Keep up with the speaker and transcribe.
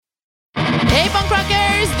Hey punk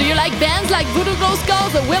rockers! Do you like bands like Voodoo Glow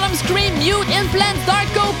Skulls, The Willem Scream, Mute, Implants,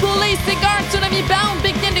 Darko, Police, Cigar, Tsunami Bound,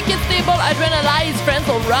 Big Tin, The Kids Table, Adrenalize, Friends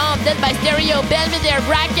Will Romp, Dead by Stereo, Belvedere,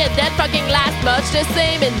 Bracket, Dead Fucking Last, Much the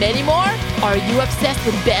Same, and many more? Are you obsessed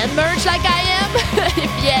with band merch like I am?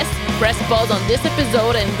 If yes, press pause on this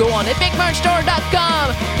episode and go on epicmerchstore.com.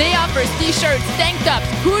 They offer t-shirts, tank tops,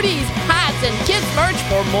 hoodies, hats, and kids merch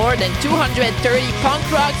for more than 230 punk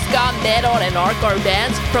rock, ska, metal, and hardcore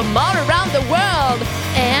bands from all around the world.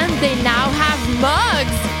 And they now have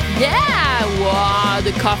mugs. Yeah! Wow,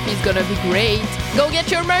 the coffee's gonna be great. Go get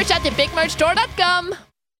your merch at epicmerchstore.com.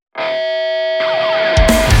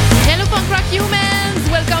 Hello punk rock humans!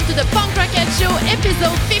 Welcome to the Punk Roquette Show,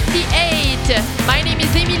 episode 58. My name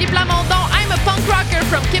is Émilie Plamondon. I'm a punk rocker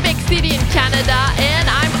from Quebec City in Canada, and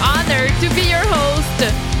I'm honored to be your host.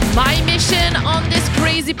 My mission on this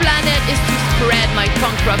crazy planet is to spread my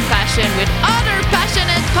punk rock passion with other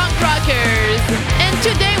passionate punk rockers. And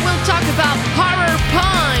today we'll talk about horror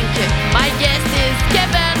punk. My guest is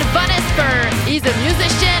Kevin Vonesper. He's a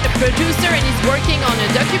musician, a producer, and he's working on a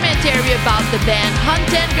documentary about the band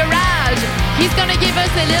Haunted Garage. He's gonna give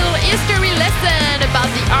us a little history lesson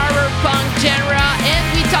about the horror punk genre, and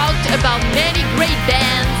we talked about many great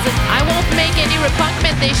bands. I won't make any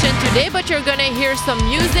recommendation today, but you're gonna hear some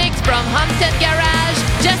music from Haunted Garage,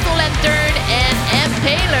 Just a Lantern, and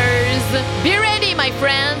Impalers. Be ready, my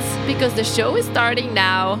friends, because the show is starting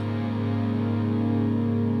now.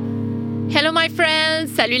 Hello my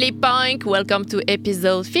friends, salut les punks, welcome to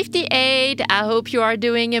episode 58. I hope you are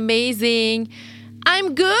doing amazing.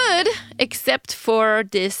 I'm good, except for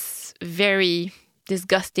this very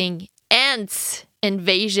disgusting ant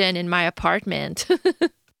invasion in my apartment.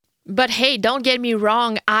 But hey, don't get me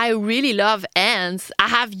wrong, I really love ants. I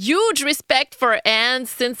have huge respect for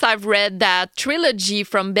ants since I've read that trilogy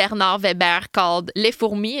from Bernard Weber called Les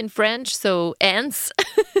Fourmis in French, so ants.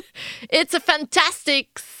 It's a fantastic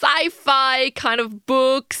sci-fi kind of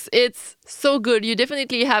books. It's so good. You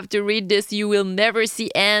definitely have to read this. You will never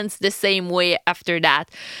see ants the same way after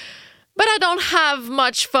that. But I don't have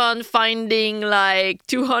much fun finding like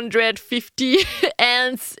 250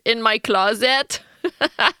 ants in my closet.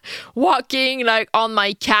 Walking like on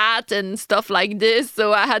my cat and stuff like this,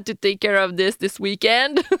 so I had to take care of this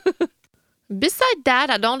weekend. Besides that,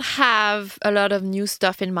 I don't have a lot of new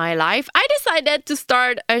stuff in my life. I decided to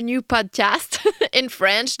start a new podcast in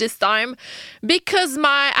French this time because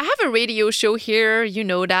I have a radio show here, you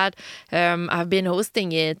know that. I've been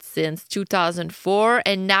hosting it since 2004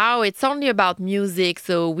 and now it's only about music.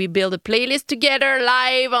 So we build a playlist together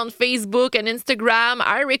live on Facebook and Instagram.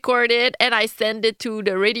 I record it and I send it to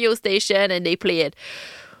the radio station and they play it.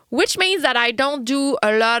 Which means that I don't do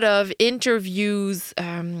a lot of interviews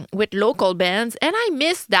with local bands, and I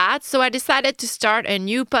miss that. So I decided to start a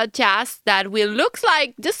new podcast that will look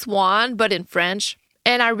like this one, but in French.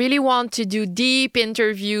 And I really want to do deep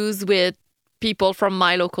interviews with people from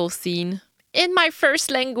my local scene in my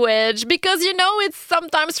first language, because, you know, it's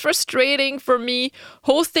sometimes frustrating for me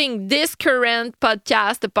hosting this current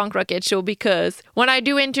podcast, the Punk Roquette Show, because when I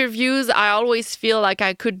do interviews, I always feel like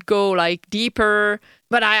I could go like deeper,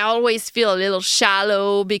 but I always feel a little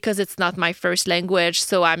shallow because it's not my first language,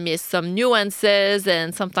 so I miss some nuances,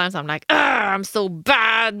 and sometimes I'm like, I'm so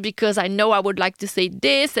bad because I know I would like to say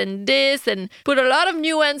this and put a lot of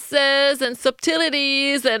nuances and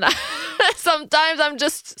subtleties, and sometimes I'm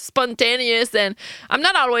just spontaneous and I'm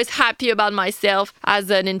not always happy about myself as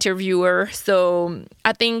an interviewer. So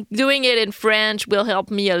I think doing it in French will help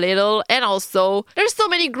me a little. And also, there's so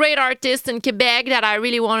many great artists in Quebec that I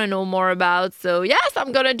really want to know more about. So yes,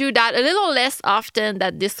 I'm going to do that a little less often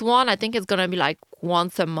than this one. I think it's going to be like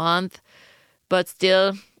once a month. But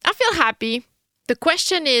still, I feel happy. The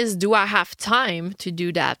question is, do I have time to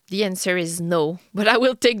do that? The answer is no, but I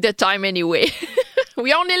will take the time anyway.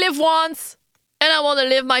 We only live once, and I want to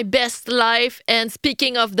live my best life. And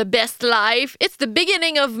speaking of the best life, it's the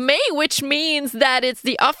beginning of May, which means that it's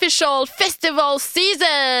the official festival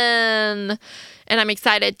season. And I'm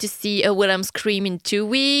excited to see a Willem Scream in 2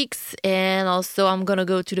 weeks. And also I'm going to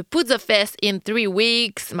go to the Puzza Fest in 3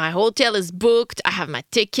 weeks. My hotel is booked. I have my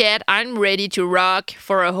ticket. I'm ready to rock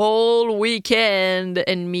for a whole weekend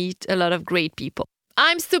and meet a lot of great people.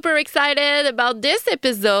 I'm super excited about this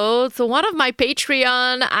episode. So one of my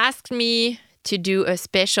Patreon asked me to do a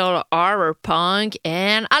special horror punk,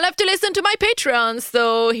 and I love to listen to my Patreon,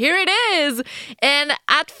 so here it is. And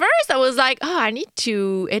at first I was like, I need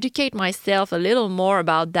to educate myself a little more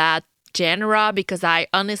about that genre, because I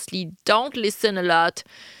honestly don't listen a lot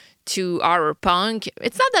to horror punk.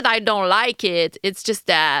 It's not that I don't like it, it's just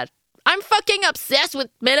that I'm fucking obsessed with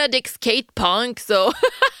melodic skate punk, so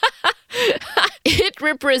that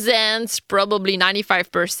represents probably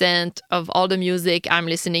 95% of all the music I'm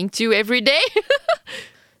listening to every day.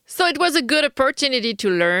 So it was a good opportunity to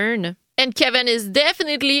learn. And Kevin is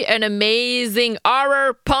definitely an amazing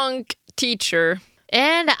horror punk teacher.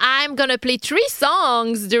 And I'm going to play 3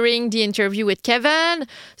 songs during the interview with Kevin.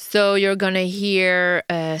 So you're going to hear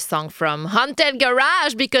a song from Haunted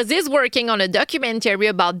Garage because he's working on a documentary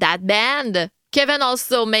about that band. Kevin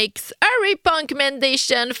also makes a repunk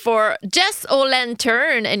recommendation for Jess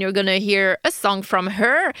O'Lantern, and you're going to hear a song from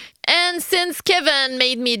her. And since Kevin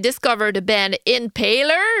made me discover the band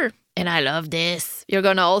Impaler, and I love this, you're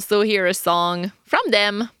going to also hear a song from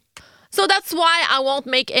them. So that's why I won't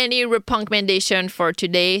make any repunk recommendation for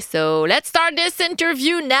today. So let's start this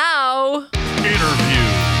interview now.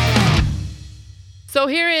 Interview. So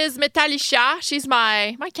here is Metalisha. She's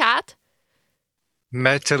my cat.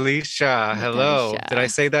 Metalisha, hello. Did I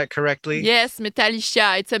say that correctly? Yes,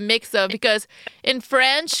 Metalisha. It's a mix of, because in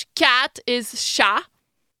French, cat is chat.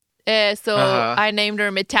 I named her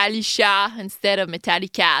Metalisha instead of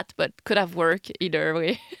Metallicat, but could have worked either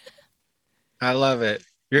way. I love it.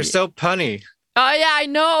 You're so punny. Oh, yeah, I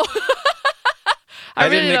know. I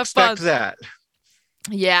really didn't expect that.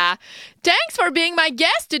 Yeah. Thanks for being my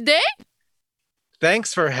guest today.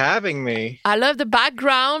 Thanks for having me. I love the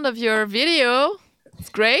background of your video. It's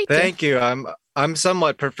great. Thank you. I'm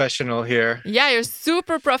somewhat professional here. Yeah, you're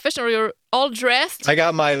super professional. You're all dressed. I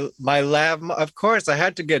got my lab. Of course, I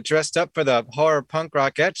had to get dressed up for the horror punk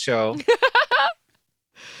Roquette show.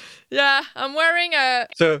 Yeah, I'm wearing a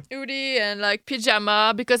hoodie and like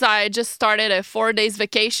pajama because I just started a 4 days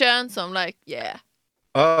vacation. So I'm like, yeah.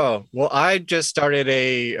 Oh, well, I just started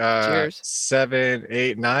a 7,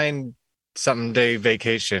 8, 9 something day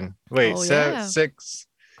vacation. Wait, 6,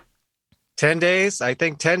 10 days? I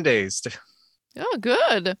think 10 days. Oh,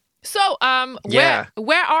 good. So,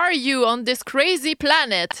 where are you on this crazy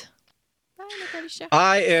planet?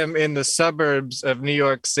 I am in the suburbs of New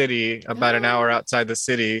York City, about an hour outside the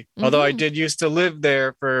city. Mm-hmm. Although I did used to live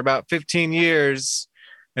there for about 15 years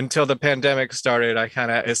until the pandemic started. I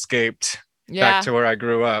kind of escaped back to where I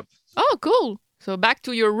grew up. Oh, cool. So back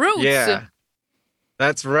to your roots. Yeah,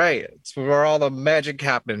 that's right. It's where all the magic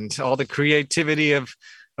happened. All the creativity of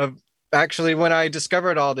actually when I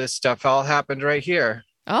discovered all this stuff all happened right here.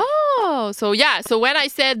 Oh, so yeah. So when I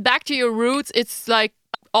said back to your roots, it's like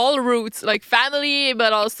all roots, like family,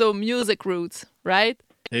 but also music roots, right?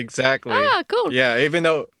 Exactly. Ah, cool. Yeah, even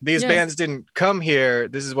though these bands didn't come here,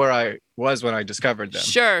 this is where I was when I discovered them.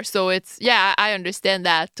 Sure. So it's, I understand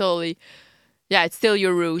that totally. Yeah, it's still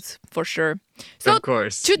your roots for sure. So of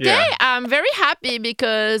course. Today I'm very happy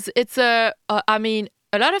because it's a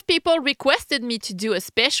lot of people requested me to do a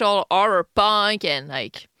special horror punk and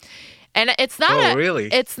it's not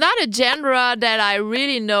it's not a genre that I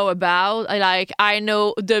really know about. I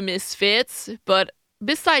know the Misfits, but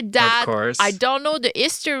beside that, I don't know the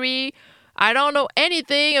history. I don't know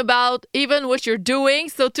anything about even what you're doing.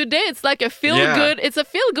 So today it's like a feel-good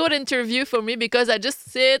interview for me because I just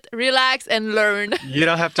sit, relax, and learn. You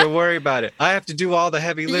don't have to worry about it. I have to do all the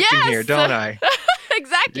heavy lifting here, don't I?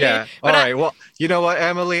 Exactly. Yeah. All right. Well, you know what,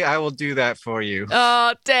 Emily? I will do that for you.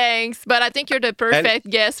 Oh, thanks. But I think you're the perfect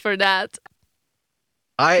guest for that.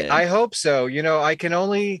 I hope so. You know, I can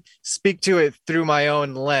only speak to it through my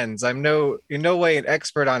own lens. I'm in no way an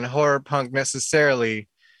expert on horror punk necessarily.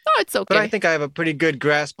 Oh, it's okay. But I think I have a pretty good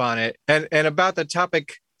grasp on it. And about the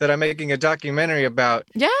topic that I'm making a documentary about,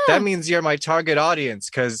 that means you're my target audience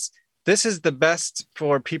because this is the best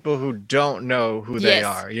for people who don't know who they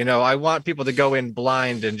are. You know, I want people to go in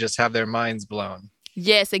blind and just have their minds blown.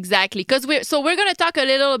 Yes, exactly. Because we're going to talk a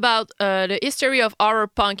little about the history of horror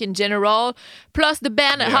punk in general, plus the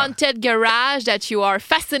band Haunted Garage that you are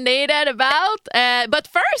fascinated about. But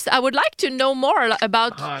first, I would like to know more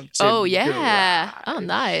about. Garage. Oh,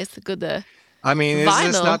 nice. Good. I mean, is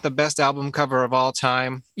this not the best album cover of all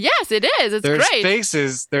time? Yes, it is. It's great.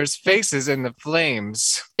 There's faces in the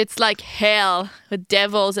flames. It's like hell with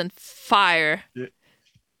devils and fire.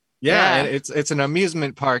 Yeah, and it's an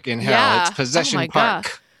amusement park in hell. It's Possession Park.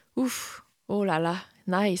 God. Oof. Oh la la.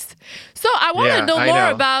 Nice. So I want to know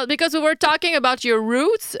more about, because we were talking about your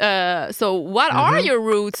roots. So what are your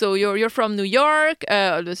roots? So you're from New York,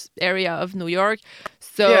 this area of New York.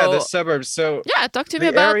 So the suburbs. So talk to me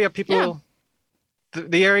about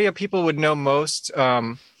the area people would know most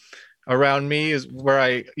around me is where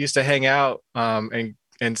I used to hang out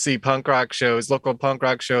and see punk rock shows, local punk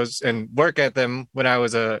rock shows, and work at them when I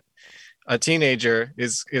was a teenager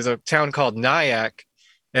is a town called Nyack.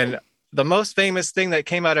 And the most famous thing that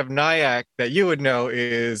came out of Nyack that you would know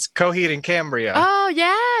is Coheed and Cambria. Oh,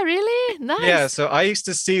 yeah, really? Yeah, Nice. so I used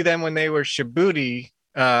to see them when they were Shibuti,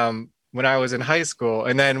 when I was in high school,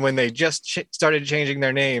 and then when they just started changing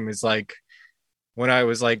their name is like when I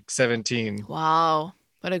was like 17. Wow.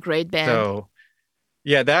 What a great band. So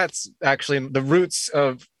yeah, that's actually the roots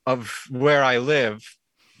of where I live.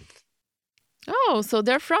 Oh, so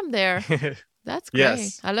they're from there. That's great.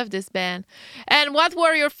 Yes. I love this band. And what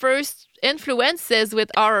were your first influences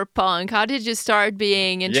with horror punk? How did you start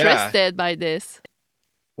being Yeah. interested by this?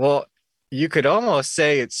 Well, you could almost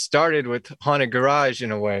say it started with Haunted Garage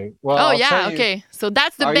in a way. Well, Oh I'll tell yeah, you. okay. So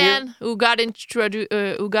that's the Are you band who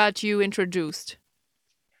got you introduced.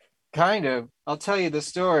 kind of? I'll tell you the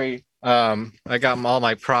story. I got all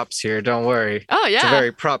my props here. Don't worry. Oh It's a yeah.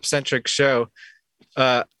 very prop centric show.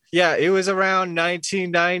 Uh, yeah, it was around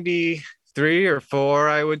 1993 or four,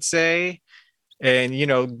 I would say. And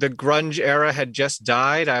the grunge era had just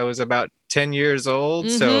died. I was about 10 years old,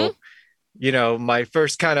 Mm-hmm. so my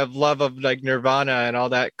first kind of love of like Nirvana and all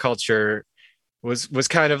that culture was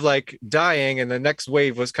kind of like dying, and the next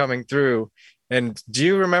wave was coming through. And do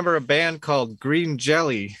you remember a band called Green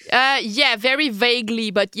Jelly? Yeah, very vaguely,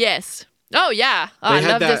 but yes. Oh yeah. Oh, I They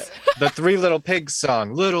had love that this. the Three Little Pigs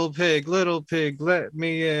song, Little Pig, let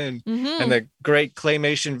me in, and Mm-hmm. the great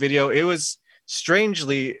claymation video. It was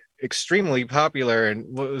strangely extremely popular,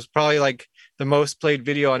 and it was probably like the most played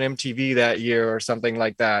video on MTV that year or something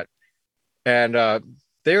like that. And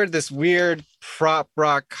they were this weird prop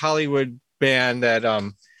rock Hollywood band that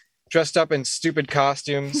dressed up in stupid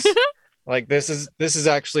costumes. Like this is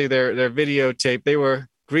actually their videotape. They were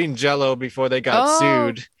Green Jello before they got Oh.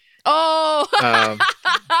 sued. Oh. Um,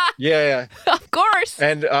 yeah, yeah. Of course.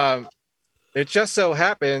 And it just so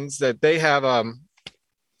happens that they have a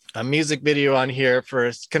music video on here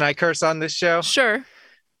for. Can I curse on this show? Sure.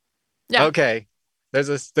 Yeah. Okay. There's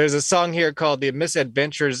a song here called The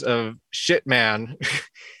Misadventures of Shitman,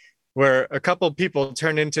 where a couple people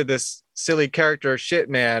turn into this silly character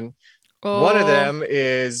Shitman. One of Oh. them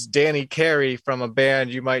is Danny Carey from a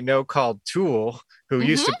band you might know called Tool, who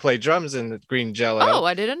used to Mm-hmm. play drums in the Green Jello. Oh,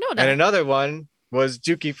 I didn't know And that. another one was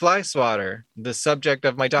Dookie Flyswatter, the subject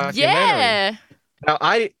of my documentary. Yeah. Now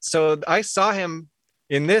I saw him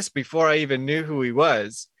in this before I even knew who he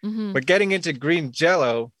was. Mm-hmm. But getting into Green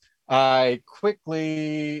Jello, I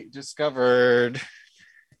quickly discovered,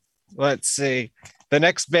 let's see, the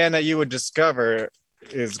next band that you would discover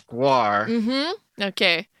is Guar. Mm-hmm.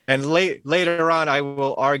 Okay. And later on, I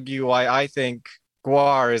will argue why I think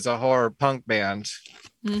Guar is a horror punk band.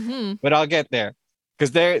 Mm-hmm. But I'll get there.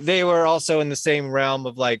 Because they were also in the same realm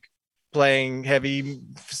of like playing heavy,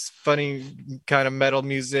 funny kind of metal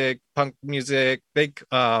music, punk music.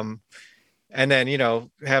 And then,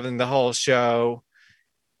 having the whole show.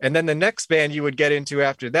 And then the next band you would get into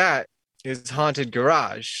after that is Haunted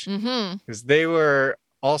Garage, Mm-hmm. because they were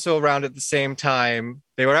also around at the same time.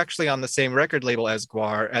 They were actually on the same record label as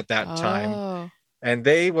Guar at that time. Oh. And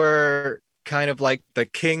they were kind of like the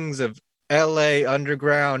kings of LA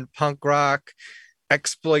underground punk rock,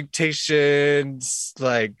 exploitations,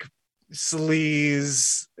 like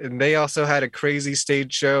sleaze. And they also had a crazy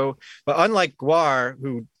stage show. But unlike Guar,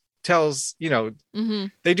 who tells, Mm-hmm.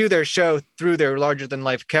 they do their show through their larger than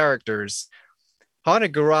life characters.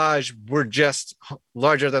 Haunted Garage were just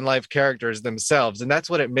larger than life characters themselves, and that's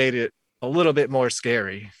what it made it a little bit more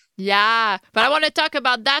scary. Yeah. But I want to talk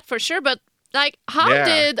about that for sure. But like, how Yeah,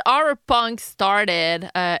 did horror punk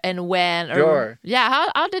started and when? Or sure. yeah,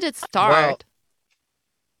 how did it Well, start?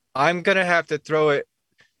 I'm gonna have to throw it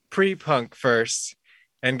pre-punk first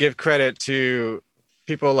and give credit to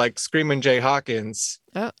people like Screamin' Jay Hawkins.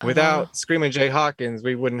 Oh. Without Screamin' Jay Hawkins,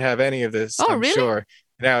 we wouldn't have any of this, Oh, I'm really? sure.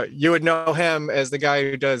 Now, you would know him as the guy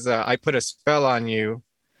who does I Put a Spell on You,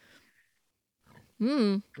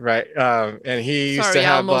 Hmm. right? And he used to Sorry, I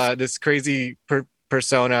have almost. this crazy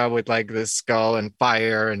persona with like this skull and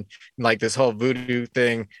fire and like this whole voodoo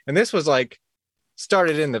thing. And this was like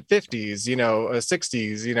started in the 50s,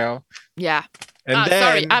 60s, Yeah. And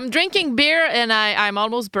Sorry, then, I'm drinking beer and I'm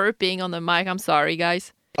almost burping on the mic. I'm sorry,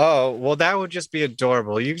 guys. oh, well, that would just be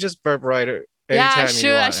adorable. You just burp right Yeah, anytime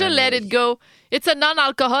you I want, should let Emily. it go. It's a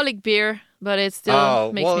non-alcoholic beer, but it still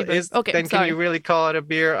Oh, makes well, me burp. Okay, then can you sorry. really call it a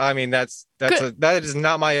beer? I mean, Could that is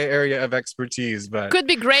not my area of expertise, but could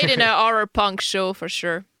be great in a horror punk show for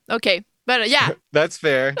sure. Okay, but yeah. that's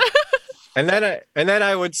fair. And then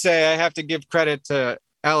I would say I have to give credit to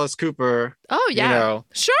Alice Cooper, Oh you yeah. know,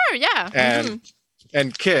 Sure, yeah. Hmm.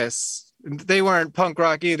 and Kiss. They weren't punk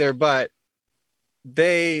rock either, but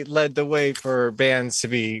they led the way for bands to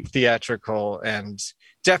be theatrical and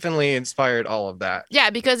definitely inspired all of that.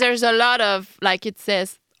 Yeah, because there's a lot of, like it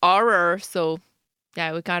says, horror, so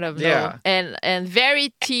Yeah, we kind of know. Yeah. And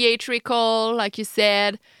very theatrical, like you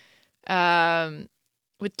said,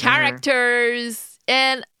 with Hmm. characters.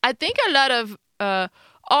 And I think a lot of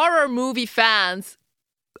horror movie fans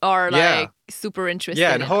are Yeah. like super Yeah. interested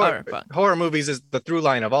And in horror punk. horror movies is the through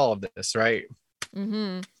line of all of this, right?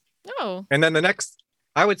 Mm-hmm. Oh, And then the next,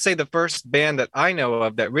 I would say the first band that I know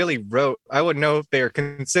of that really wrote, I wouldn't know if they're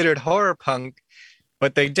considered horror punk,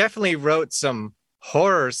 but they definitely wrote some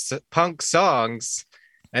punk songs.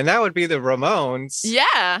 And that would be the Ramones.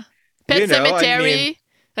 yeah. Pet You know, I mean, Cemetery,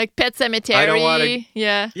 like Pet I don't want to, Cemetery.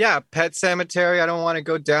 Yeah, yeah, Pet Cemetery. I don't want to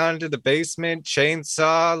go down to the basement,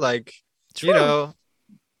 Chainsaw. Like, you true. know,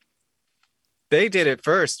 they did it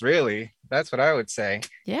first, really. That's what I would say.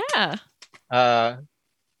 Yeah. Uh,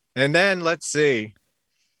 and then let's see.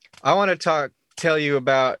 I want to tell you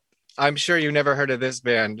about. I'm sure you never heard of this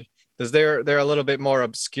band because they're a little bit more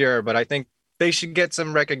obscure, but I think they should get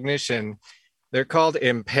some recognition. They're called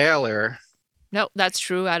Impaler. No, that's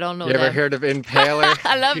true. I don't know You ever them. heard of Impaler?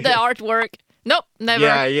 I love the artwork. Nope, never.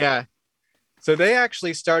 Yeah, yeah. So they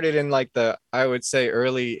actually started in like I would say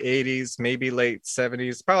early 80s, maybe late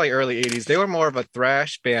 70s, probably early 80s. They were more of a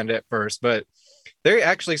thrash band at first, but they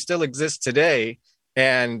actually still exist today.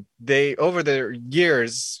 And they, over the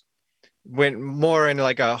years, went more in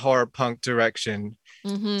like a horror punk direction.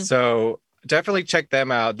 Mm-hmm. So definitely check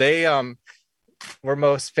them out. They were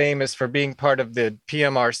most famous for being part of the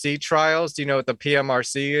PMRC trials. Do you know what the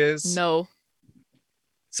PMRC is? No.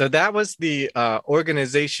 So that was the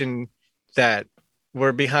organization that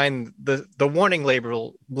were behind the warning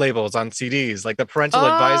labels on CDs, like the parental Oh,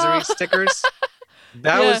 advisory stickers.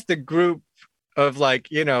 That yeah. was the group of like,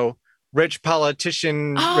 rich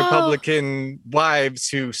politician Oh, Republican wives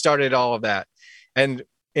who started all of that. And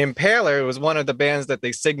Impaler was one of the bands that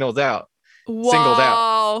they singled out.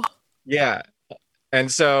 wow. Yeah. And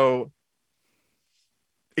so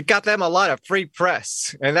it got them a lot of free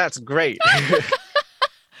press, and that's great.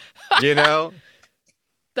 you know?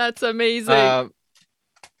 That's amazing. Um,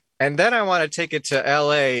 And then I want to take it to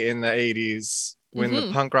LA in the 80s when the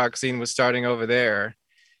Mm-hmm. punk rock scene was starting over there.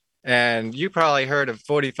 And you probably heard of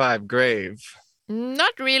 45 Grave.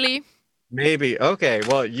 Not really. Maybe. Okay.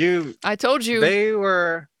 Well, I told you. they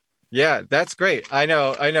were, yeah, that's great. I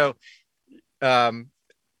know. Um,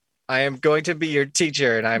 I am going to be your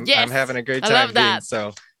teacher and I'm Yes. having a great I time love doing that.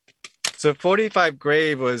 so. So 45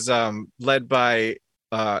 Grave was led by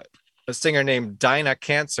a singer named Dinah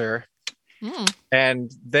Cancer. Mm.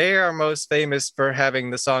 And they are most famous for having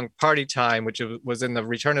the song Party Time, which was in the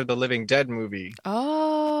Return of the Living Dead movie.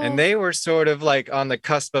 And Oh. they were sort of like on the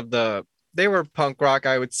cusp of they were punk rock,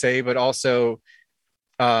 I would say, but also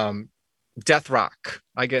um, death rock,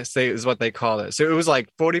 I guess is what they call it. So it was like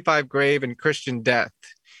 45 Grave and Christian Death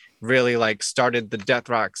really like started the death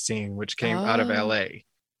rock scene, which came out of Oh. LA.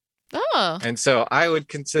 Oh. And so I would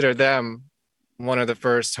consider them one of the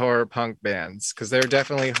first horror punk bands because they're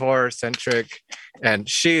definitely horror centric. And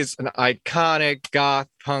she's an iconic goth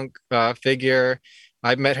punk figure.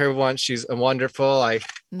 I've met her once. She's wonderful. I hope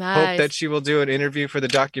that Nice. she will do an interview for the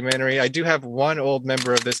documentary. I do have one old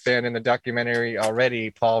member of this band in the documentary already,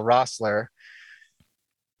 Paul Rossler.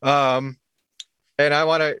 Um, and I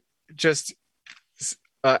want to just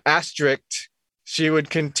asterisk. She would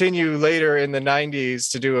continue later in the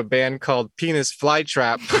 90s to do a band called Penis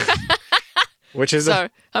Flytrap, which is Sorry.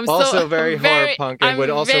 I'm also so very horror punk and would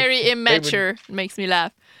I'm also very they would immature. It makes me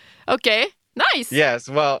laugh. Okay. Nice. yes,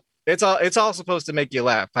 well, it's all supposed to make you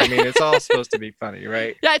laugh. I mean, it's all supposed to be funny,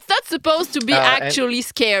 right? Yeah, it's not supposed to be And actually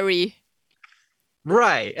scary.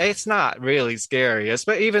 right, it's not really scary.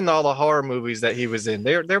 Even all the horror movies that he was in,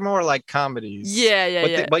 they're more like comedies. Yeah, yeah,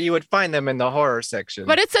 yeah. But you would find them in the horror section.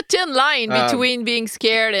 But it's a thin line Um, between being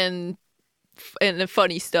scared and the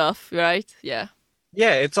funny stuff, right? Yeah.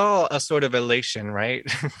 yeah, it's all a sort of elation, right?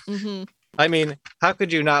 Mm-hmm. I mean, how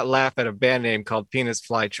could you not laugh at a band name called Penis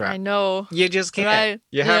I Flytrap? know. You just can't. Right.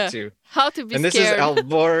 You have Yeah. to. How to be And this is scared.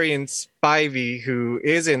 Alvorian Spivey, who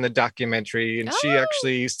is in the documentary, and she Oh.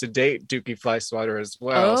 actually used to date Dookie Flyswatter as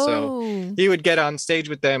well. So Oh. he would get on stage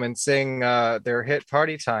with them and sing their hit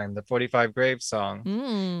 "Party Time," the 45 Grave song.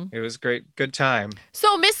 Mm. It was great, good time.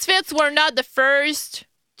 So Misfits were not the first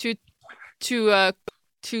to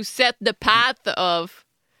to set the path of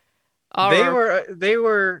our They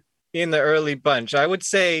were in the early bunch. I would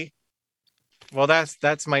say, well,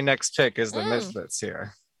 that's my next pick is the Misfits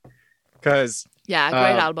here, because yeah,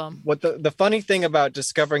 great album. what the funny thing about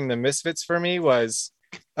discovering the Misfits for me was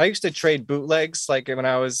I used to trade bootlegs like when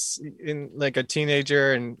I was in like a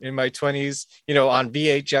teenager and in my 20s, on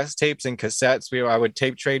VHS tapes and cassettes. I would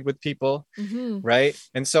tape trade with people, Mm-hmm. right?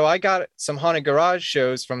 And so I got some Haunted Garage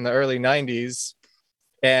shows from the early 90s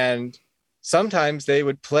And sometimes they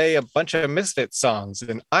would play a bunch of Misfits songs,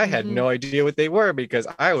 and I had no idea what they were because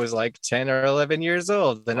I was like 10 or 11 years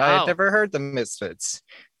old and I had Wow. never heard the Misfits,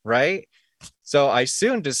 right? So I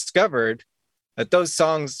soon discovered that those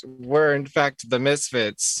songs were in fact the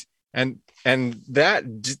Misfits. And that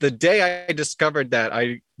the day I discovered that,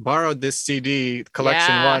 I borrowed this CD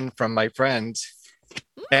collection Yeah. one from my friend,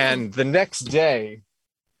 and the next day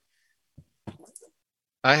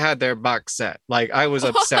I had their box set. Like, I was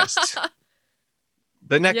obsessed.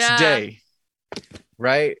 The next day,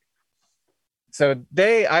 right? So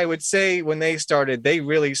I would say when they started, they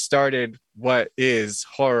really started what is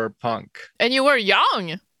horror punk. And you were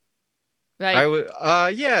young. I would,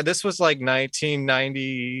 yeah, this was like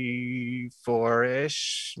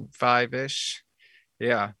 1994-ish, 5-ish.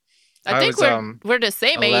 Yeah. I think was, we're the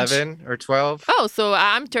same 11 age. or 12. Oh, so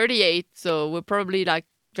I'm 38, so we're probably like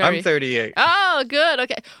very... I'm 38. Oh, good.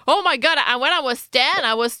 Okay. Oh my God. When I was 10,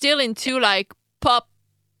 I was still into like pop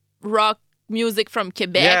rock music from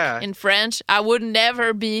Quebec in French. I would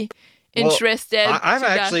never be interested. I'm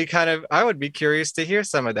actually I would be curious to hear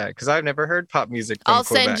some of that because I've never heard pop music from I'll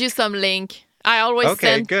Quebec. send you some link. I always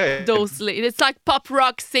send those links. It's like pop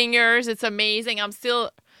rock singers. It's amazing. I'm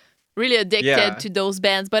still really addicted to those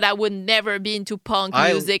bands, but I would never be into punk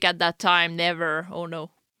music at that time. Never. Oh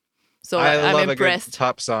no. So I'm love impressed. A good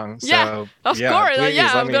pop song. So, of course. Please,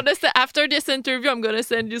 I'm gonna say after this interview, I'm gonna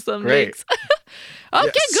send you some links. Okay,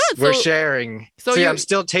 good. We're sharing. So I'm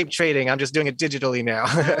still tape trading. I'm just doing it digitally now.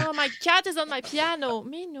 Oh, my cat is on my piano.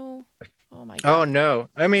 Me no. Oh my God. Oh no.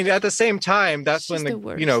 I mean, at the same time, that's when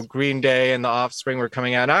the Green Day and the Offspring were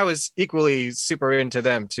coming out. And I was equally super into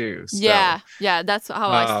them too. So. Yeah, that's how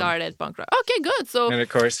I started punk rock. Okay, good. So, and of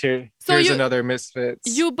course, here's another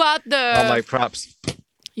Misfits. You bought all my props.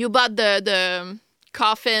 You bought the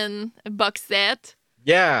Coffin box set.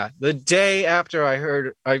 Yeah, the day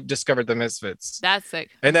after I discovered the Misfits. That's sick.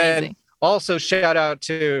 And then also shout out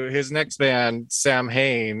to his next band, Sam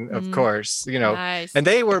Hain, of course, Nice. And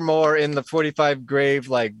they were more in the 45 Grave,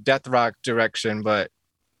 like death rock direction, but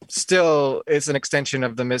still it's an extension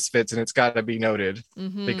of the Misfits, and it's got to be noted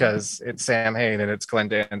because it's Sam Hain and it's Glenn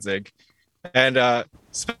Danzig. And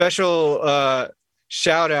special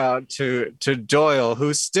shout out to Doyle,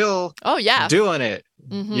 who's still doing it.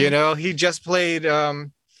 He just played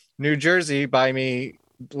New Jersey by me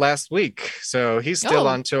last week, so he's still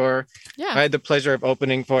on tour. I had the pleasure of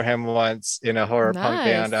opening for him once in a horror punk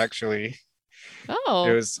band, actually.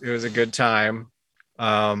 It was a good time.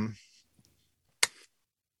 So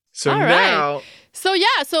now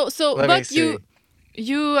but you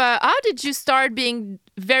how did you start being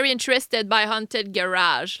very interested by Haunted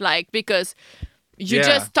Garage? Like, because you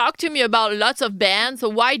just talked to me about lots of bands. So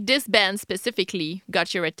why this band specifically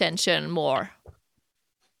got your attention more?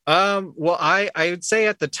 Well, I would say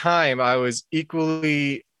at the time I was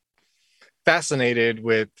equally fascinated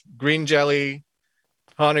with Green Jelly,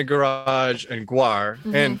 Haunted Garage, and Guar.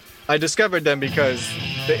 And I discovered them because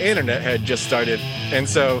the internet had just started. And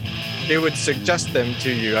so it would suggest them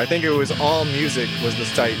to you. I think it was All Music was the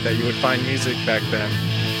site that you would find music back then.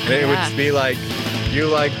 And it would be like, you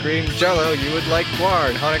like Green Jello, you would like Guar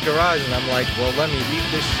and Haunted Garage. And I'm like, well, let me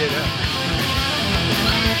eat this shit up.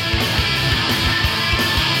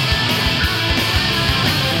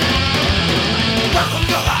 Welcome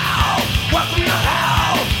to hell, welcome to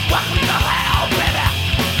hell, welcome to hell, baby.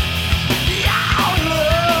 Your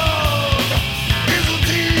love is a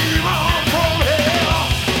demon from hell.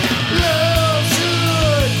 Love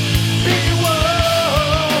should be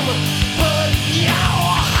warm, but your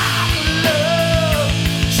hot love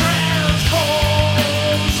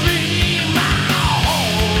transforms me. My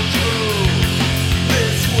whole truth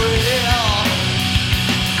this way.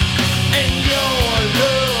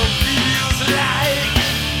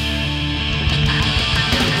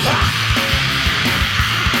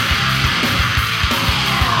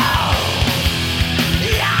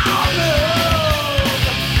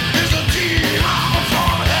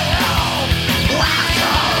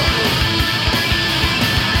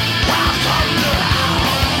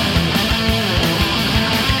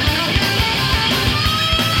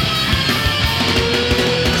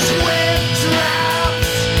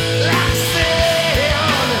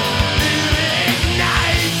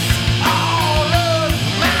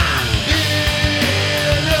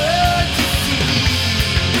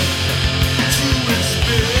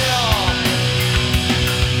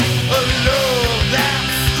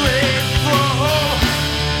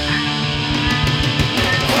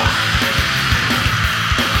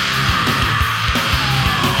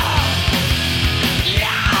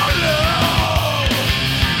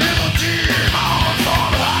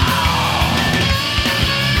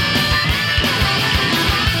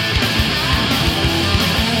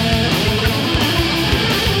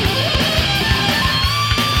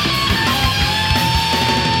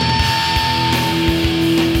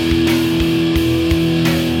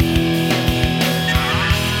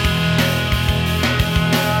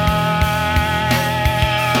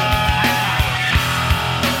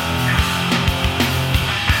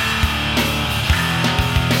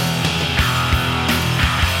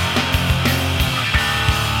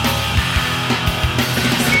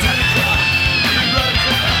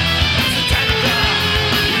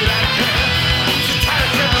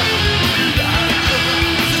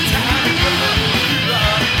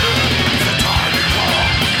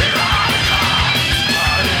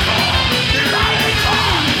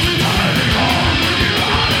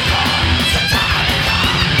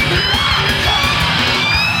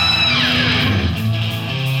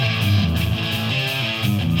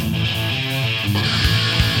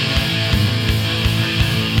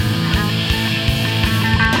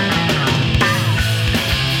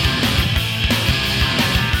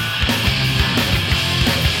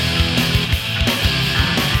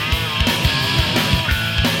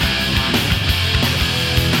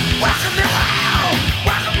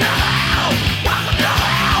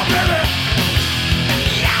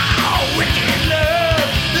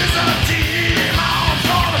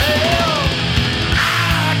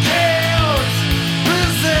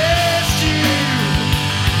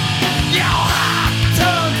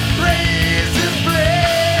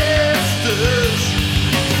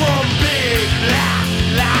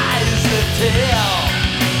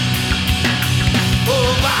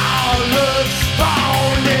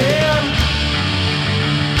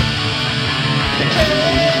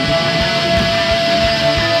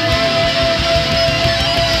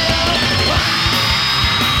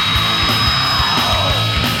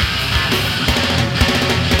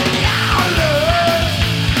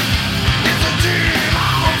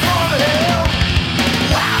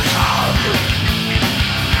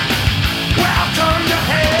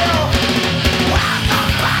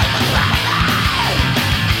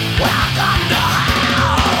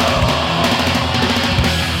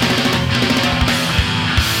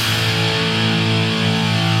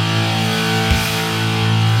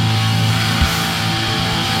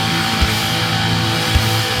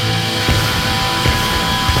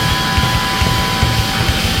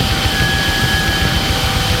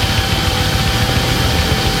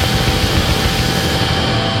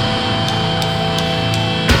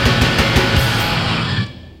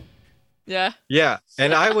 Yeah. Yeah,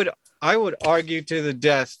 and I would argue to the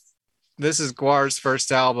death. This is Guar's first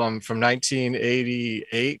album from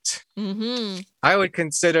 1988. Mm-hmm. I would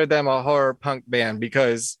consider them a horror punk band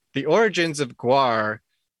because the origins of Guar,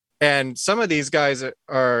 and some of these guys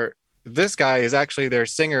are. This guy is actually their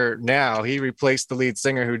singer now. He replaced the lead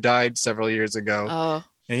singer who died several years ago, Oh.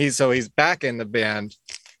 and he's back in the band.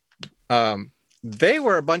 They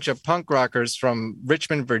were a bunch of punk rockers from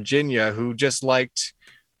Richmond, Virginia, who just liked,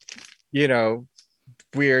 you know,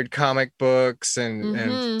 weird comic books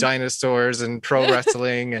and dinosaurs and pro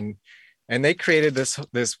wrestling, and they created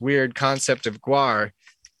this weird concept of Guar.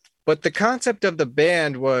 But the concept of the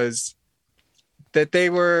band was that they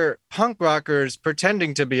were punk rockers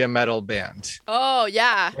pretending to be a metal band. Oh,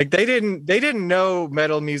 yeah. Like they didn't know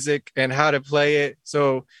metal music and how to play it,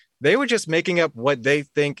 so they were just making up what they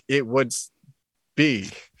think it would be.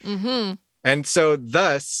 Mm-hmm. And so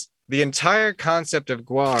thus the entire concept of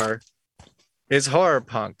Guar is horror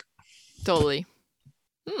punk. Totally.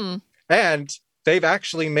 Hmm. And they've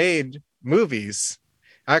actually made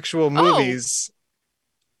actual movies.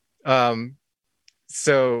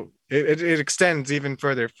 So it extends even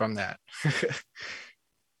further from that.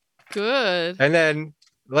 Good. And then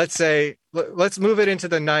let's move it into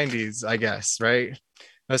the 90s, I guess, right?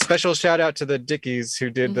 A special shout out to the Dickies who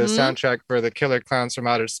did the soundtrack for the Killer Clowns from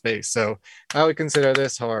Outer Space. So I would consider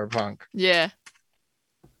this horror punk. Yeah.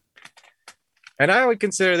 And I would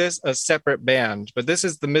consider this a separate band, but this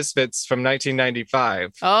is the Misfits from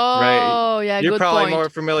 1995. Oh, right? yeah. You're good probably point. more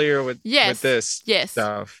familiar with this Yes.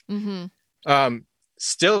 stuff. Mm-hmm.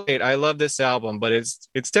 Still, I love this album, but it's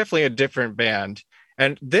definitely a different band.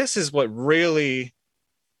 And this is what really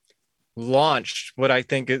launched what I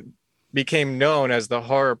think it became known as the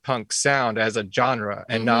horror punk sound as a genre,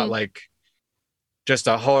 and not like just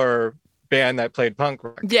a horror band that played punk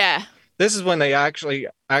rock. Yeah. This is when they actually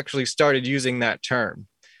started using that term.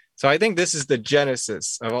 So I think this is the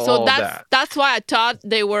genesis of all of that. That's why I thought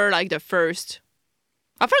they were like the first.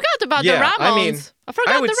 I forgot about the Ramones. I mean,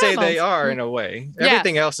 I would say they Ramones. are in a way. Yeah.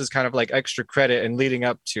 Everything else is kind of like extra credit and leading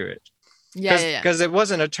up to it. Yeah. Because it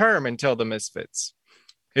wasn't a term until the Misfits.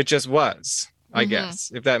 It just was, I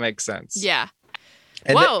guess, if that makes sense. Yeah.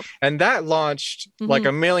 And Whoa. And that launched like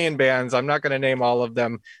a million bands. I'm not going to name all of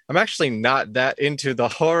them. I'm actually not that into the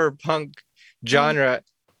horror punk genre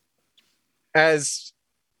as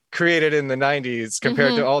created in the 90s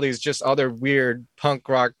compared to all these just other weird punk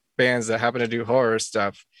rock bands that happen to do horror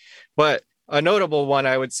stuff. But a notable one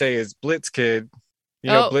I would say is Blitzkid. You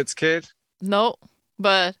know Blitzkid? No,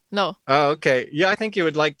 but no. Oh, okay. Yeah, I think you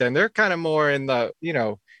would like them. They're kind of more in the,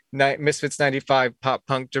 Misfits 95 pop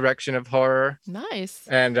punk direction of horror. Nice.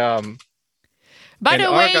 And by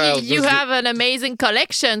the way, Argyle's you have an amazing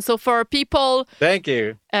collection. So for people thank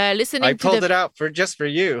you. Listening I to pulled it out just for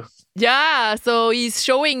you. Yeah, so he's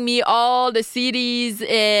showing me all the CDs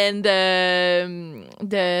and the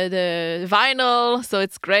vinyl, so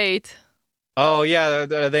it's great. Oh yeah,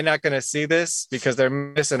 are they not going to see this because they're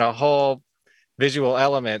missing a whole visual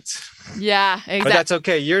element? Yeah, exactly. But that's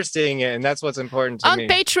okay. You're seeing it, and that's what's important to me. On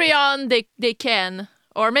Patreon, they can,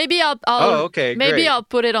 or maybe I'll okay, maybe great. I'll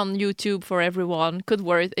put it on YouTube for everyone. Could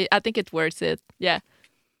worth. I think it worth it. Yeah.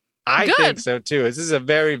 I Good. think so too. This is a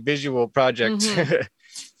very visual project.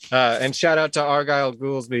 And shout out to Argyle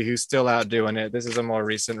Goolsby, who's still out doing it. This is a more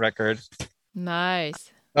recent record.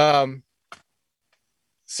 Nice.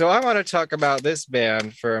 So I want to talk about this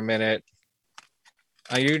band for a minute.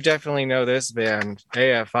 You definitely know this band,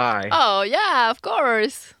 AFI. Oh yeah, of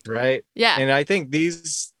course. Right? Yeah. And I think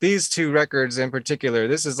these two records in particular,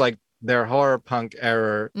 this is like their horror punk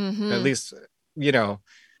era, at least, the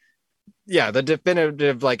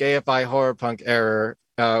definitive like AFI horror punk era,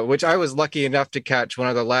 which I was lucky enough to catch one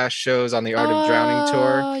of the last shows on the Art of Drowning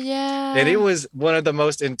tour. Oh yeah. And it was one of the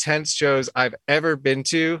most intense shows I've ever been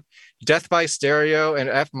to, Death by Stereo and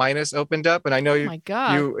F minus opened up, and I know Oh my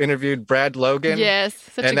God. you interviewed Brad Logan, Yes,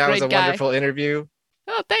 such and a that was great a guy. wonderful interview.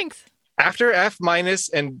 Oh, thanks. After F minus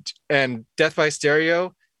and Death by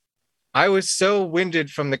Stereo, I was so winded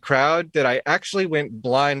from the crowd that I actually went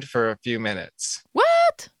blind for a few minutes.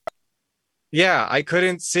 What? Yeah, I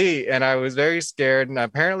couldn't see, and I was very scared. And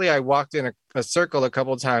apparently, I walked in a circle a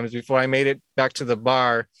couple times before I made it back to the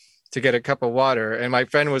bar to get a cup of water. And my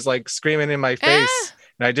friend was like screaming in my face,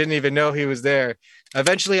 and I didn't even know he was there.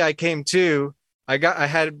 Eventually, I came to. I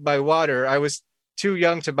had my water. I was too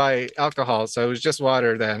young to buy alcohol, so it was just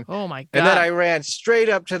water then. Oh my God. And then I ran straight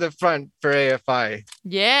up to the front for AFI.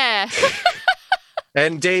 Yeah.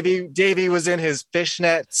 And Davey was in his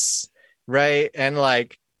fishnets, right? And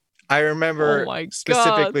like, I remember Oh my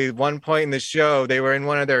specifically one point in the show, they were in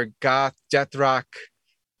one of their goth death rock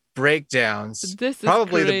breakdowns. This is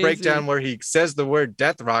Probably crazy. the breakdown where he says the word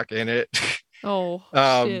death rock in it. Oh,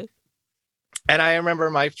 shit. And I remember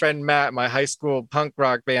my friend Matt, my high school punk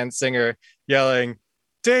rock band singer, yelling,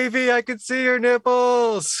 "Davey, I could see your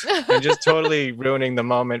nipples," and just totally ruining the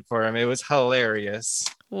moment for him. It was hilarious.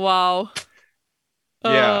 Wow.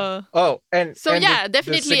 Yeah. And yeah, the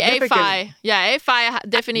definitely significant- AFI. Yeah, AFI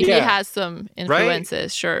definitely Yeah. has some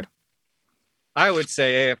influences. Sure. I would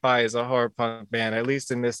say AFI is a horror punk band, at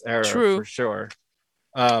least in this era, True. for sure.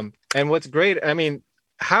 And what's great, I mean,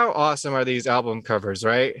 how awesome are these album covers,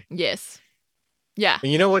 right? Yes. Yeah.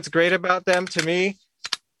 And you know what's great about them to me?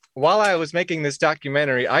 While I was making this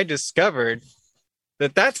documentary, I discovered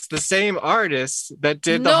that that's the same artist that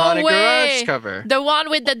did the No Haunted way. Garage cover. The one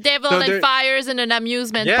with the devil So and they're- fires in an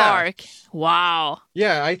amusement Yeah. park. Wow.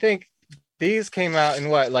 Yeah, I think these came out in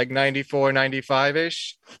what, like 94,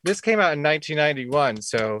 95-ish? This came out in 1991,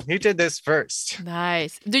 so he did this first.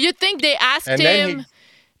 Nice. Do you think they asked And then him?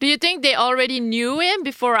 Do you think they already knew him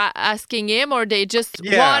before asking him, or they just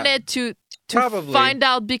Yeah, wanted to probably. find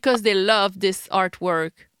out because they love this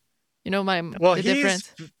artwork? You know the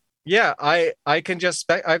difference. Yeah, I can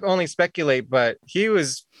just I only speculate, but he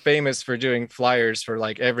was famous for doing flyers for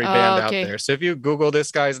like every band okay. out there. So if you Google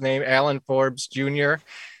this guy's name, Alan Forbes Jr.,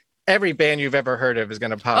 every band you've ever heard of is going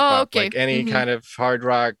to pop up. Okay. Like any kind of hard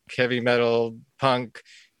rock, heavy metal, punk,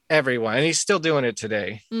 everyone. And he's still doing it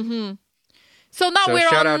today. Mm-hmm. So now So we're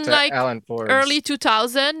shout on out to like Alan Forbes. early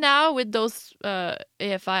 2000 now with those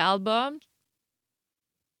AFI albums.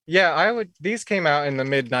 Yeah, these came out in the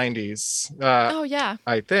mid 90s. Oh yeah.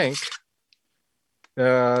 I think. It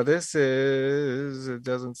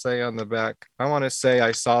doesn't say on the back. I want to say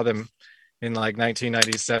I saw them in like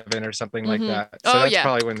 1997 or something like that. So that's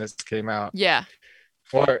probably when this came out. Yeah.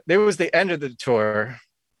 Or it was the end of the tour.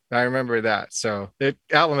 I remember that. So the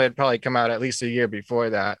album had probably come out at least a year before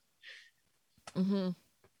that. Mm-hmm.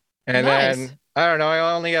 And Nice. then, I don't know,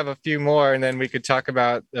 I only have a few more and then we could talk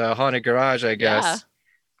about Haunted Garage, I guess. Yeah.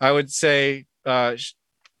 I would say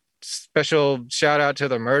special shout out to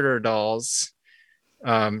the Murder Dolls,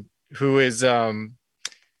 who is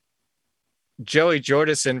Joey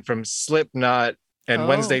Jordison from Slipknot and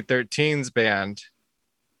Wednesday 13's band.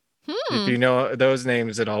 If you know those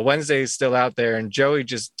names at all. Wednesday is still out there and Joey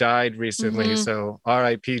just died recently. So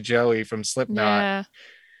R.I.P. Joey from Slipknot.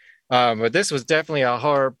 Yeah. But this was definitely a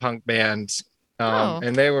horror punk band.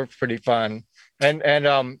 And they were pretty fun. And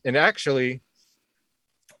actually,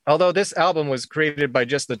 although this album was created by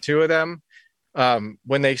just the two of them,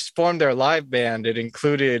 when they formed their live band, it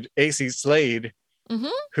included AC Slade,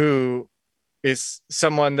 who is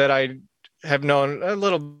someone that I have known a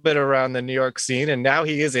little bit around the New York scene, and now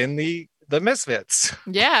he is in the Misfits.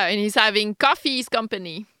 Yeah, and he's having Coffee's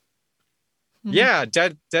company. Yeah,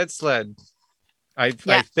 Dead Sled. I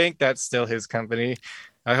think that's still his company.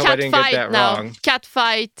 I hope I didn't get that wrong.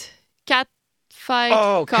 Catfight.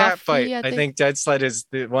 Oh, Coffee, Catfight. I think Dead Sled is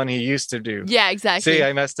the one he used to do. Yeah, exactly. See,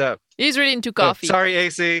 I messed up. He's really into coffee. Sorry,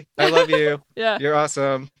 AC. I love you. Yeah. You're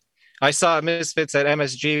awesome. I saw Misfits at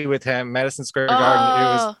MSG with him, Madison Square Garden. It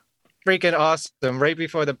was freaking awesome. Right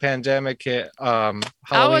before the pandemic hit,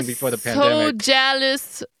 Halloween before the pandemic. I was so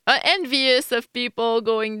jealous, envious of people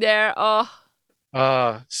going there.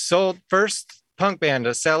 Sold first punk band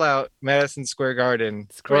to sell out Madison Square Garden,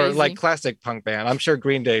 or like classic punk band. I'm sure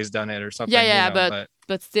Green Day's done it or something. Yeah,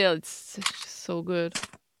 but still, it's so good.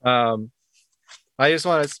 I just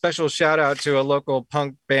want a special shout out to a local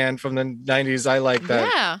punk band from the 90s. I like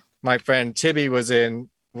that. Yeah. My friend Tibby was in.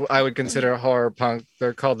 I would consider horror punk.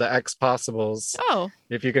 They're called the X Possibles. Oh.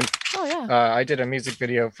 If you can. Oh yeah. I did a music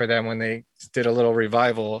video for them when they did a little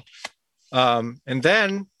revival. And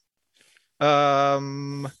then, do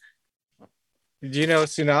you know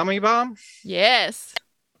Tsunami Bomb? Yes.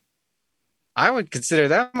 I would consider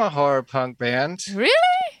them a horror punk band. Really?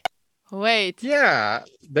 Wait. Yeah,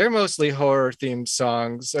 they're mostly horror themed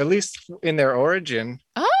songs, at least in their origin.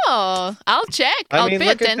 Oh, I'll check. I I'll mean, pay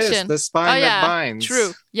look at this, attention. The Oh Spine That yeah, Binds,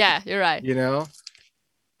 true. Yeah, you're right. you know?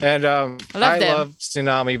 And I love I them. love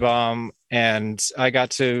Tsunami Bomb, and I got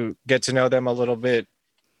to get to know them a little bit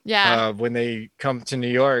Yeah. when they come to New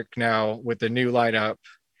York now with the new lineup.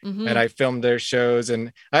 Mm-hmm. And I filmed their shows,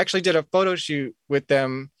 and I actually did a photo shoot with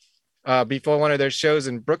them before one of their shows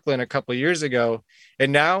in Brooklyn a couple of years ago.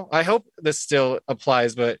 And now I hope this still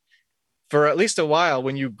applies, but for at least a while,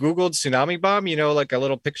 when you Googled Tsunami Bomb, like a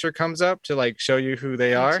little picture comes up to like show you who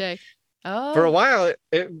they I'll are. check. For a Oh. while,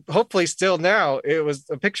 it hopefully still now, it was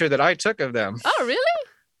a picture that I took of them. Oh, really?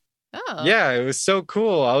 Oh. Yeah, it was so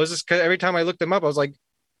cool. I was just, every time I looked them up, I was like,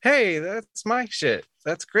 hey, that's my shit.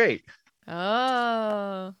 That's great.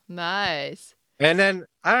 Oh, nice. And then,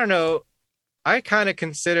 I don't know, I kind of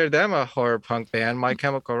consider them a horror punk band, My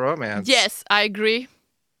Chemical Romance. Yes, I agree.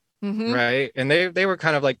 Mm-hmm. Right. And they were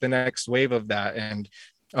kind of like the next wave of that. And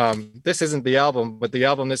this isn't the album, but the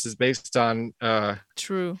album this is based on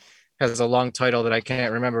True. has a long title that I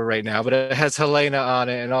can't remember right now, but it has Helena on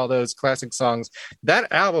it and all those classic songs.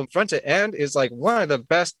 That album, front to end, is like one of the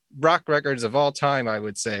best rock records of all time, I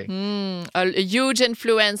would say. A huge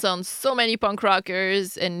influence on so many punk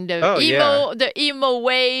rockers and the Oh, the emo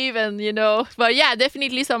wave, and but yeah,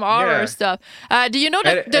 definitely some horror Yeah. stuff. Do you know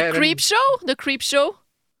the Creep Show? The Creep Show.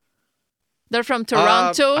 They're from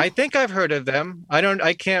Toronto. I think I've heard of them.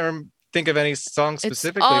 I can't think of any song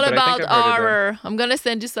specifically, It's all but I about think I've heard of them. horror. I'm gonna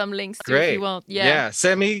send you some links too if Great. you want. Yeah.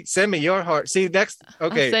 Send me your heart. See, next.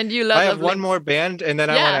 Okay. I'll send you lots I have of one links. more band, and then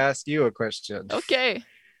I Yeah. want to ask you a question. Okay.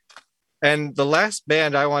 And the last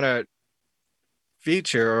band I want to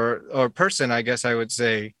feature, or person, I guess I would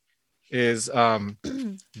say, is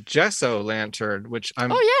Gesso Lantern, which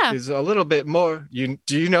yeah. is a little bit more. Do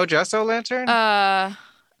you know Gesso Lantern?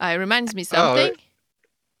 It reminds me something.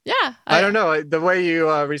 Yeah. I don't know. The way you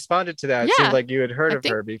responded to that, it Yeah, seemed like you had heard I of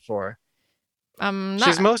think- her before. Not.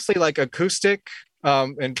 She's mostly like acoustic,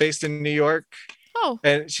 and based in New York. Oh.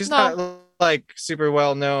 And she's No. not like super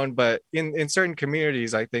well known, but in certain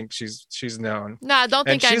communities, I think she's known. No, I don't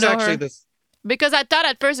And think I she's know actually her. this. Because I thought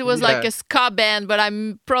at first it was like Yeah. a ska band, but I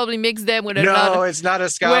probably mixed them with No, another it's not a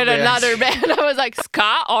ska with band. another band. I was like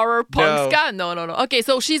ska or punk No. ska? No. Okay,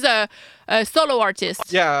 so she's a solo artist.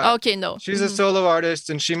 Yeah. Okay, no. She's a solo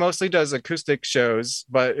artist, and she mostly does acoustic shows,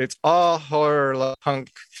 but it's all horror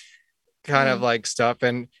punk kind of like stuff.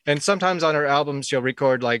 And sometimes on her albums, she'll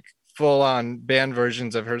record like full on band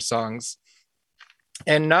versions of her songs.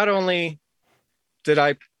 And not only did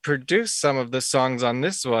I produce some of the songs on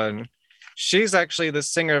this one, she's actually the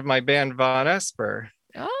singer of my band Vonesper,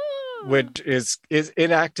 Oh. which is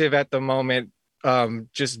inactive at the moment,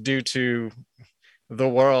 just due to the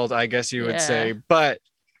world, I guess you would say. But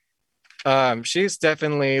she's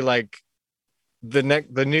definitely like the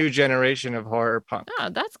new generation of horror punk. Oh,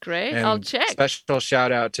 that's great. And I'll check. Special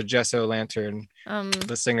shout out to Gesso Lantern,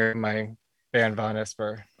 the singer of my band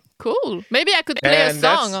Vonesper. Cool. Maybe I could play a And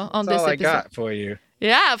song that's on this all I episode. got for you.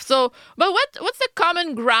 Yeah. So, but what's the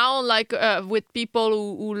common ground like with people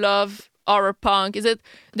who love horror punk? Is it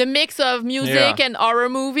the mix of music and horror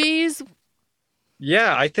movies?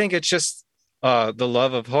 Yeah, I think it's just the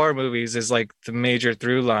love of horror movies is like the major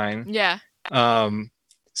through line. Yeah.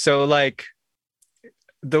 So like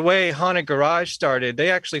the way Haunted Garage started,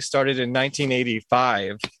 they actually started in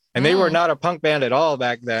 1985, and they were not a punk band at all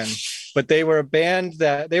back then, but they were a band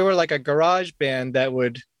they were like a garage band that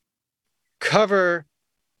would cover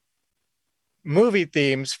movie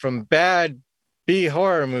themes from bad B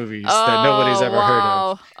horror movies that nobody's ever heard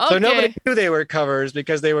of. Okay. So nobody knew they were covers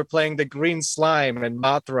because they were playing the Green Slime and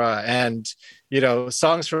Mothra and,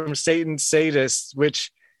 songs from Satan's Sadists,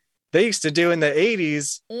 which they used to do in the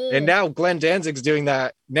 80s. And now Glenn Danzig's doing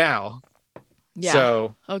that now. Yeah.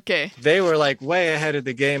 So Okay. they were like way ahead of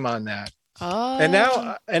the game on that. Oh.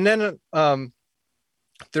 And then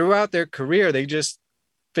throughout their career, they just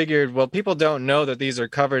figured, well, people don't know that these are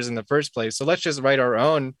covers in the first place. So let's just write our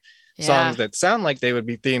own songs that sound like they would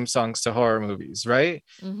be theme songs to horror movies, right?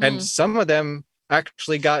 And some of them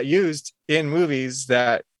actually got used in movies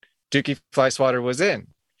that Dookie Fly Swatter was in,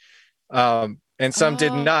 and some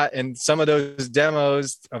did not. And some of those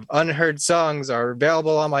demos of unheard songs are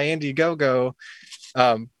available on my Indiegogo.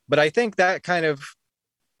 But I think that kind of,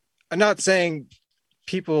 I'm not saying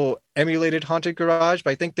people emulated Haunted Garage,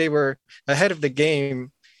 but I think they were ahead of the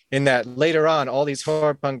game in that later on, all these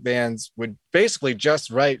horror punk bands would basically just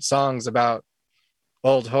write songs about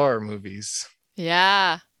old horror movies.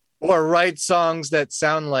 Yeah. Or write songs that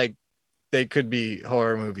sound like they could be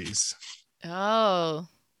horror movies. Oh.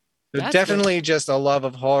 That's definitely just a love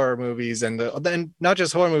of horror movies, and then not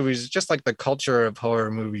just horror movies, just like the culture of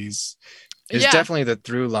horror movies is definitely the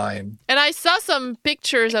through line. And I saw some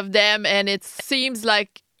pictures of them, and it seems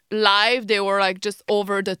like live they were like just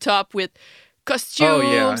over the top with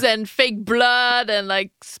costumes and fake blood and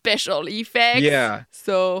like special effects. Yeah.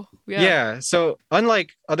 So So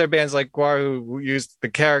unlike other bands like Guar who used the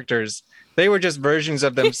characters, they were just versions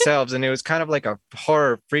of themselves, and it was kind of like a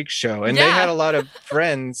horror freak show. And they had a lot of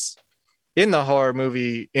friends in the horror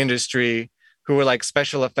movie industry who were like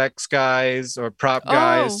special effects guys or prop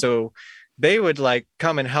guys. So they would like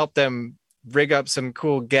come and help them rig up some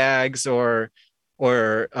cool gags or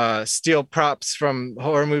steal props from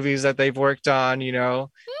horror movies that they've worked on,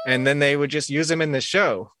 and then they would just use them in the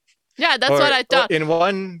show. Yeah, that's what I thought. In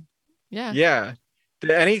one,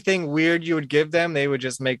 anything weird you would give them, they would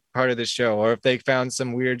just make part of the show. Or if they found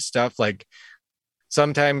some weird stuff, like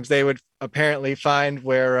sometimes they would apparently find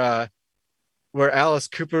where Alice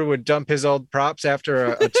Cooper would dump his old props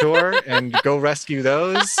after a tour and go rescue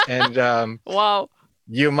those. And wow.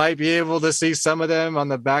 You might be able to see some of them on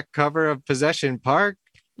the back cover of Possession Park.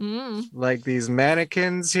 Like these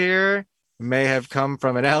mannequins here may have come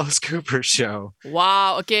from an Alice Cooper show.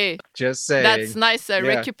 Wow, okay. Just saying. That's nice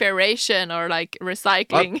recuperation or like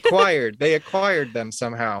recycling. They acquired them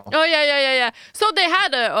somehow. Oh, yeah. So they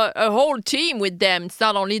had a whole team with them. It's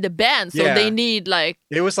not only the band. So they need like...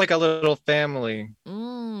 It was like a little family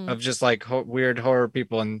of just like weird horror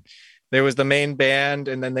people. And there was the main band,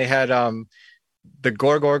 and then they had... the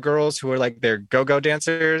Gorgor girls, who were like their go-go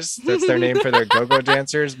dancers. That's their name for their go-go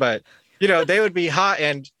dancers. But, they would be hot,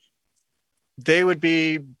 and they would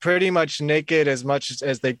be pretty much naked as much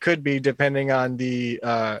as they could be, depending on the,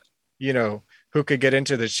 who could get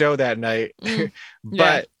into the show that night.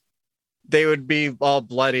 But they would be all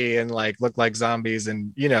bloody and like look like zombies.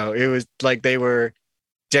 And, it was like they were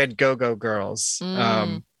dead go-go girls.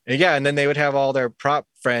 And then they would have all their prop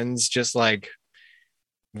friends just like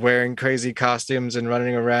wearing crazy costumes and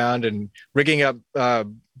running around and rigging up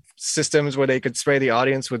systems where they could spray the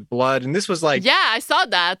audience with blood. And this was like... Yeah, I saw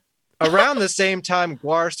that. Around the same time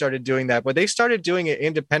Guar started doing that, but they started doing it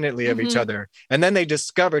independently of each other. And then they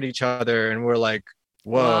discovered each other and were like,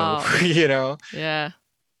 whoa, wow. Yeah.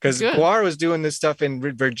 Because Guar was doing this stuff in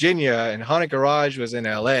Virginia and Haunted Garage was in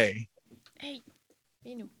LA. Hey,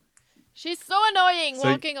 Minu. She's so annoying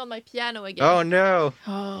walking on my piano again. Oh, no.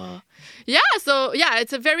 Oh. Yeah, so,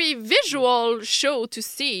 it's a very visual show to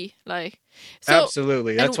see.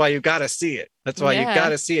 Absolutely. That's why you got to see it. That's why you got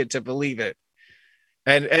to see it to believe it.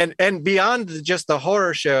 And beyond just the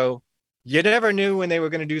horror show, you never knew when they were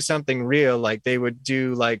going to do something real. Like they would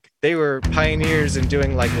do, they were pioneers in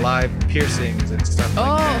doing live piercings and stuff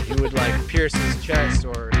like that. You would pierce his chest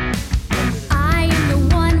or... I am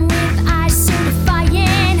the one with eyes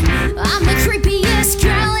certifying. I'm the creepiest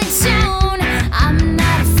girl in town. I'm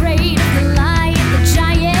not afraid of the lion, the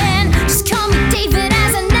giant. Just call me David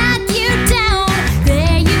as I knock you down.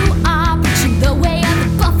 There you are, pushing the way of the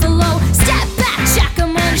buffalo. Step back, Jack,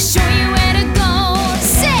 I'm gonna show you where to go.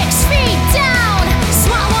 6 feet down,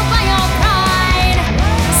 swallowed by your pride.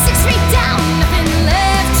 6 feet down, nothing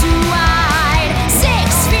left to hide. 6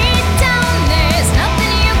 feet down, there's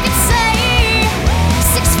nothing you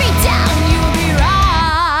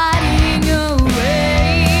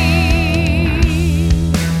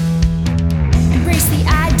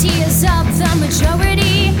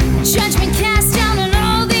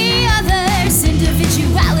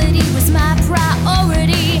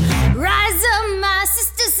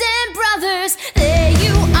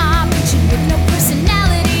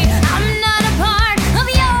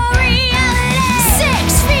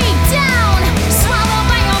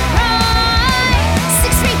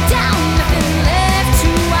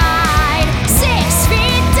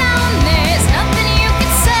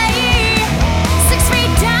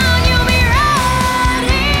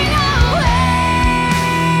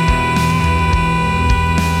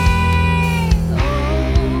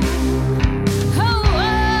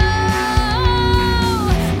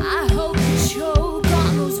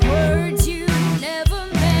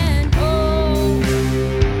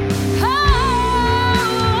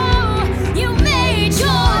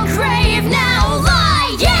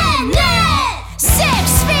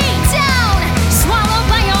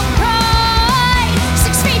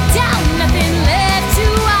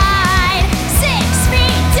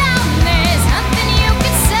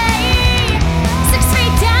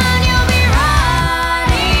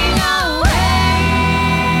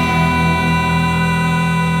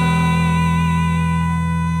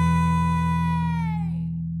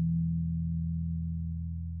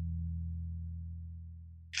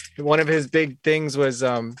one of his big things was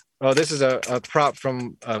this is a prop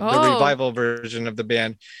from the Oh. revival version of the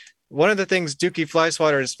band. One of the things Dookie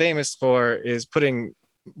Flyswatter is famous for is putting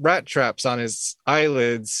rat traps on his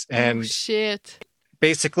eyelids and shit.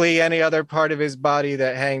 basically any other part of his body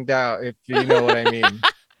that hanged out, if you know what I mean.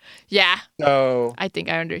 Yeah, So I think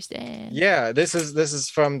I understand. yeah, this is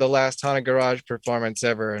from the last Haunted Garage performance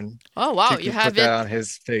ever, and Oh wow, Dookie you put have that it. on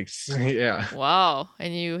his face. Yeah. Wow,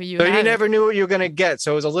 and you So have you it. never knew what you were gonna get.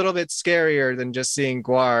 So it was a little bit scarier than just seeing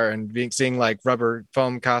Guar and seeing like rubber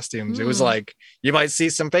foam costumes. It was Hmm. like you might see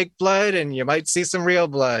some fake blood and you might see some real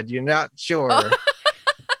blood. You're not sure.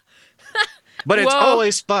 But it's Whoa.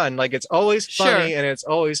 always fun. Like it's always funny Sure. and it's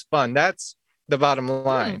always fun. That's the bottom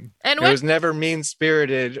line. And It what? was never mean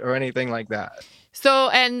spirited or anything like that. So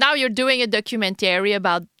and now you're doing a documentary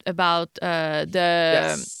about the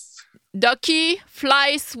Yes. Ducky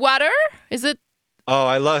Fly Swatter. Is it Oh,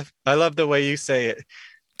 I love the way you say it.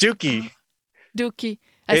 Dookie. Dookie?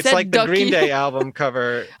 I It's said like the Ducky. Green Day album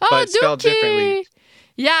cover, Oh, but spelled differently. Dookie.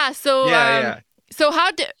 Yeah. So Yeah. So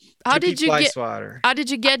how did Dookie you get? Flyswatter. How did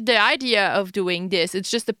you get the idea of doing this?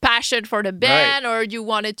 It's just a passion for the band, or you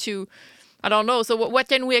wanted to? I don't know. So what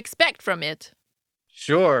can we expect from it?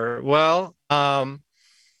 Sure. Well,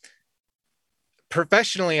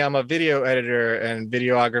 professionally, I'm a video editor and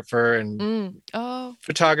videographer and Oh.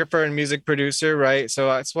 photographer and music producer, right? So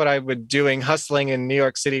that's what I've been doing, hustling in New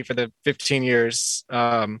York City for the 15 years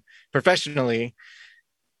professionally.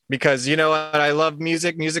 Because you know what, I love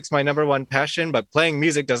music. Music's my number one passion, but playing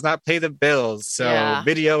music does not pay the bills. So Yeah.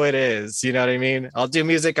 video it is. You know what I mean? I'll do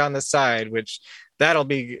music on the side, which that'll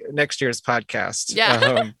be next year's podcast.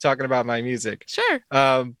 Yeah. Talking about my music. Sure.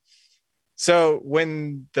 So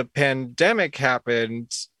when the pandemic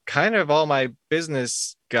happened, kind of all my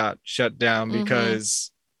business got shut down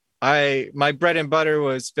because my bread and butter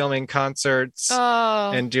was filming concerts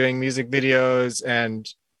Oh. and doing music videos and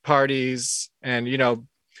parties and, you know,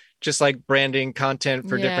 just like branding content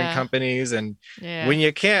for different Yeah. companies. And Yeah. when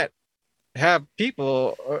you can't have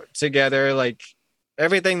people together, like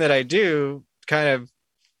everything that I do kind of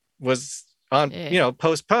was on, Yeah. you know,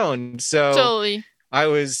 postponed. So Totally. I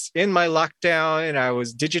was in my lockdown and I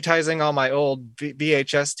was digitizing all my old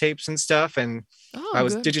VHS tapes and stuff. And Oh, I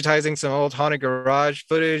was good. digitizing some old Haunted Garage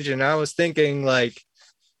footage. And I was thinking, like,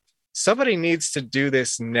 somebody needs to do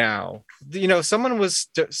this now. You know, someone was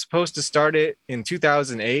supposed to start it in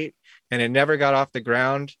 2008 and it never got off the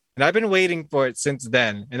ground. And I've been waiting for it since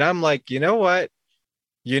then. And I'm like, you know what?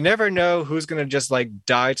 You never know who's going to just like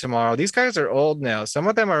die tomorrow. These guys are old now. Some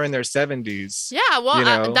of them are in their 70s. Yeah, well, you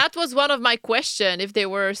know? that was one of my questions, if they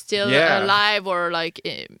were still Yeah. alive or like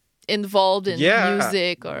involved in Yeah.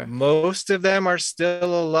 music or. Most of them are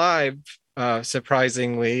still alive,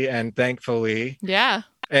 surprisingly and thankfully. Yeah.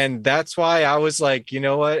 And that's why I was like, you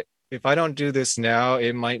know what? If I don't do this now,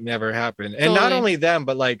 it might never happen. And not Totally. only them,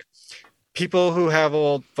 but like people who have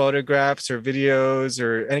old photographs or videos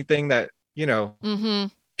or anything that, you know, Mm-hmm.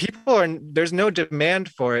 people are, there's no demand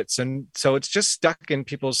for it. So it's just stuck in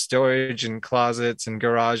people's storage and closets and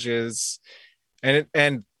garages.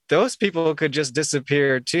 And those people could just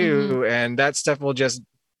disappear too. And that stuff will just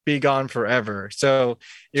be gone forever. So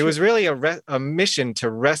it was really a mission to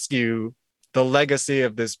rescue the legacy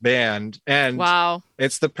of this band. And Wow.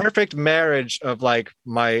 it's the perfect marriage of like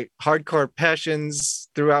my hardcore passions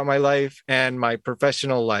throughout my life and my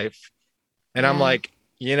professional life. And I'm Yeah. like,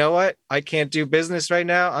 you know what? I can't do business right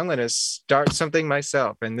now. I'm going to start something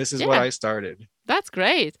myself. And this is what Yeah. I started. That's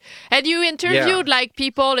great. And you interviewed like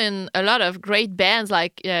people in a lot of great bands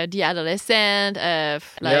like The Adolescent,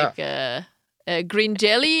 Green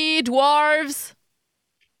Jelly, Dwarves.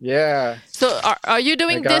 Yeah. So are you I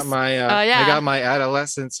doing got this? my yeah. I got my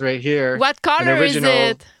Adolescence right here. What color is original.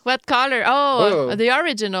 it? What color? Oh, Whoa. the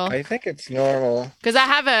original. I think it's normal. Because I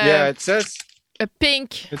have Yeah, a it says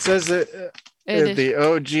pink. the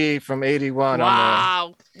OG from 81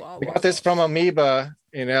 Wow. I got this from Amoeba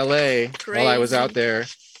in LA while I was Crazy. out there.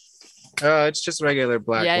 It's just regular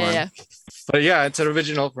black one. Yeah. But yeah, it's an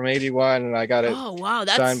original from 81 and I got it Oh wow,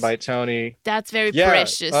 signed by Tony. that's very Yeah.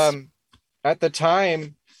 precious. At the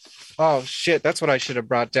time, oh shit, that's what I should have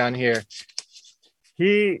brought down here.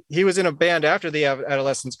 He was in a band after the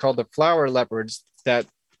Adolescents called the Flower Leopards that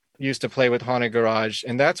used to play with Haunted Garage,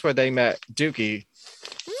 and that's where they met Dookie.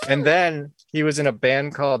 And then he was in a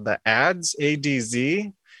band called the Ads,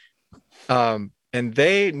 ADZ. And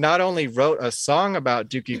they not only wrote a song about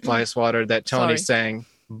Dookie Flyswatter that Tony Sorry. sang,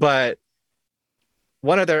 but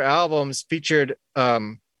one of their albums featured a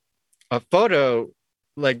photo,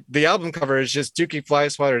 like the album cover is just Dookie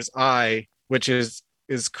Flyswatter's eye, which is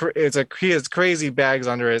he has crazy bags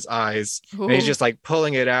under his eyes, and he's Ooh. just like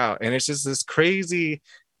pulling it out, and it's just this crazy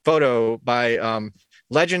photo by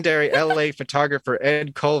legendary LA photographer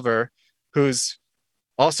Ed Culver, who's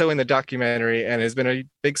also in the documentary and has been a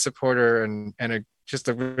big supporter and just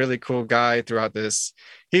a really cool guy throughout this.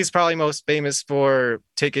 He's probably most famous for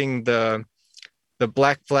taking the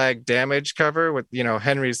Black Flag Damage cover with, you know,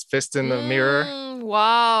 Henry's fist in the mirror.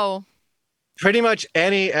 Wow. Pretty much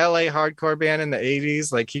any LA hardcore band in the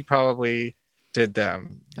 80s, like he probably did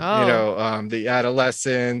them. Oh. You know, the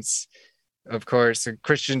Adolescents, of course,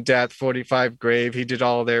 Christian Death, 45 Grave. He did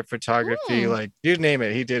all their photography, like you name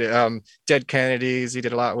it. He did it. Dead Kennedys, he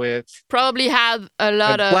did a lot with. Probably had a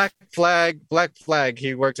lot of Black Flag.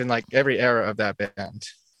 He worked in like every era of that band.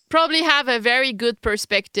 probably have a very good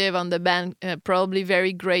perspective on the band. Probably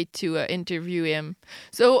very great to interview him.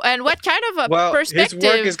 So, and what kind of a perspective? His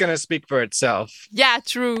work is going to speak for itself. Yeah,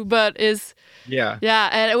 true. But Yeah.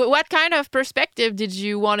 and what kind of perspective did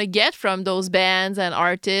you want to get from those bands and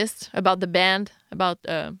artists about the band, about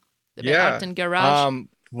the band Art and Garage?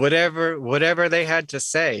 Whatever they had to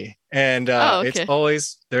say, and okay. it's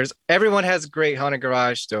always everyone has great haunted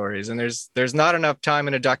garage stories, and there's not enough time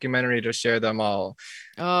in a documentary to share them all.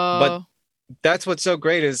 Oh. But that's what's so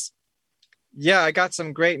great is, yeah, I got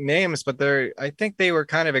some great names, but I think they were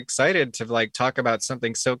kind of excited to like talk about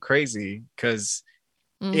something so crazy because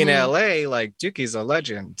in LA, like Dookie's a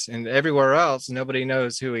legend, and everywhere else, nobody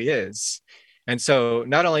knows who he is. And so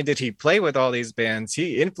not only did he play with all these bands,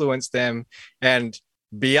 he influenced them. And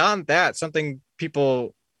beyond that, something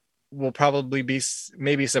people will probably be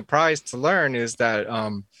maybe surprised to learn is that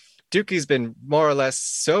Dookie's been more or less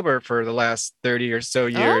sober for the last 30 or so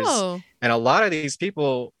years. Oh. And a lot of these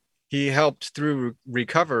people he helped through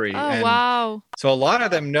recovery. Oh, and wow. so a lot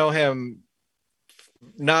of them know him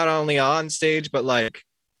not only on stage, but like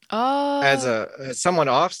as someone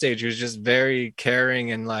off stage who's just very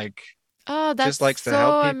caring and like that's just likes so to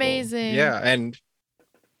help people. amazing. Yeah. And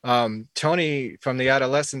Tony from the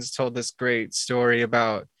Adolescents told this great story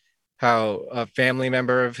about how a family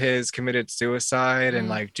member of his committed suicide and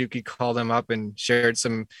like Dookie called him up and shared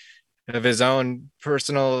some of his own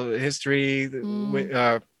personal history,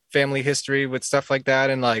 family history with stuff like that.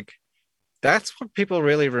 And like, that's what people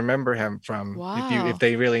really remember him from. Wow. If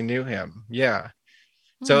they really knew him. Yeah.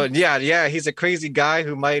 So yeah, he's a crazy guy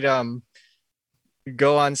who might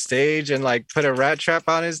go on stage and like put a rat trap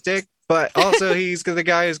on his dick, but also he's the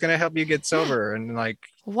guy who's going to help you get sober and like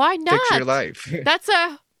why not fix your life. That's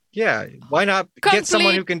a yeah, why not get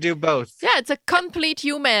someone who can do both? Yeah, it's a complete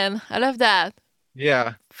human. I love that.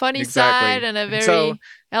 Yeah, funny side and a very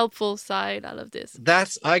helpful side. I love this.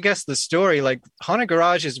 That's, I guess, the story. Like Haunted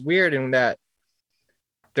Garage is weird in that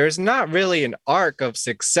there's not really an arc of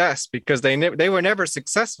success because they were never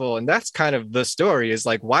successful, and that's kind of the story. Is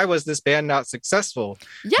like, why was this band not successful?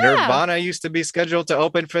 Yeah, Nirvana used to be scheduled to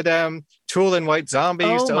open for them. Tool and White Zombie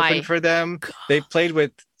used to open for them. God. They played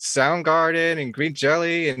with Soundgarden and Green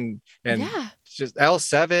Jelly and just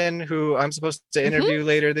L7, who I'm supposed to interview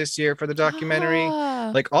later this year for the documentary.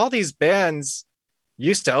 Like all these bands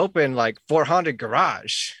used to open like for Haunted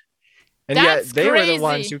Garage. And that's yet they crazy. were the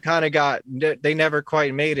ones who kind of they never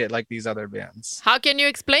quite made it like these other bands. How can you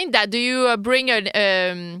explain that? Do you bring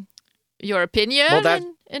your opinion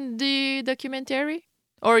in the documentary?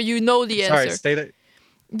 Or you know the answer? Sorry, say that.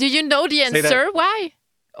 Do you know the answer? Why?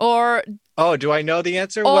 Or do I know the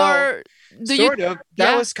answer? Or well, sort of.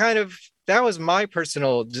 Yeah. That was my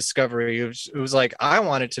personal discovery. It was like I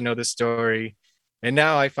wanted to know the story, and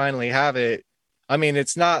now I finally have it. I mean,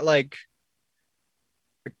 it's not like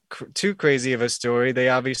too crazy of a story. They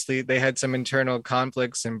had some internal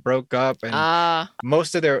conflicts and broke up, and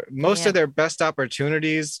most of their best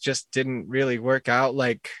opportunities just didn't really work out.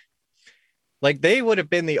 Like they would have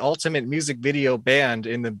been the ultimate music video band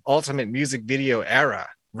in the ultimate music video era,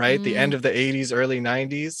 right? The end of the 80s, early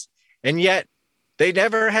 90s. And yet they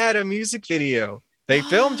never had a music video. They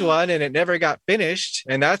filmed one and it never got finished.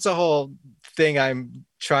 And that's a whole thing I'm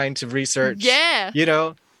trying to research. Yeah. You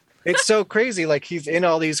know, it's so crazy. Like he's in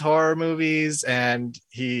all these horror movies and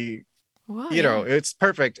you know, it's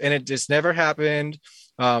perfect. And it just never happened.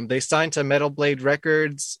 They signed to Metal Blade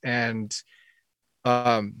Records and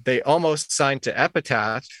they almost signed to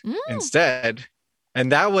Epitaph instead.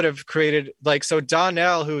 And that would have created so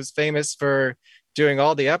Donnell, who's famous for doing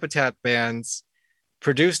all the Epitaph bands,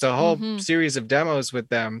 produced a whole series of demos with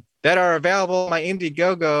them that are available on my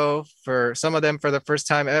Indiegogo for some of them for the first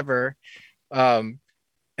time ever. And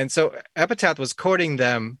so Epitaph was courting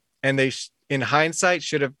them, and they, in hindsight,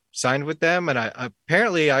 should have signed with them. And I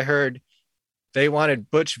heard they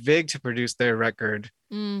wanted Butch Vig to produce their record.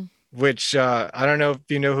 which I don't know if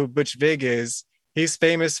you know who Butch Vig is. He's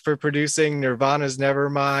famous for producing Nirvana's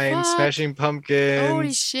Nevermind, Fuck. Smashing Holy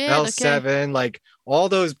Pumpkins, shit. Okay. L7, like all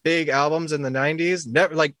those big albums in the 90s.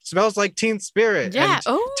 Never like Smells Like Teen Spirit Yeah. and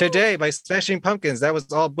Oh. Today by Smashing Pumpkins. That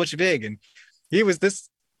was all Butch Vig, and he was this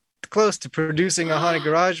close to producing a Haunted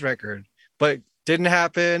Garage record, but didn't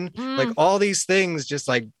happen. Like Mm. all these things just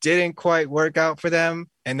like didn't quite work out for them,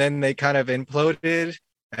 and then they kind of imploded,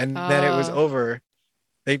 and then it was Oh. over.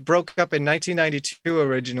 They broke up in 1992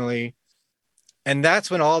 originally, and that's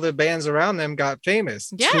when all the bands around them got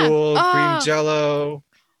famous. Yeah. Tool, Green Oh. Jello,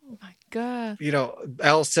 Oh my god.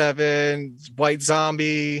 L7, White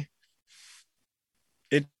Zombie.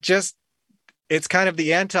 It's kind of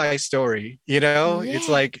the anti-story, It's Yeah.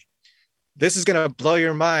 like, this is gonna blow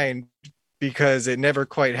your mind because it never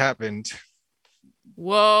quite happened.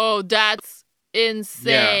 Whoa, that's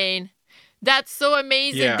insane. That's so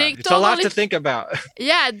amazing. Yeah, They it's a lot totally to think about.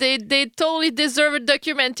 Yeah, they totally deserve a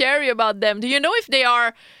documentary about them. Do you know if they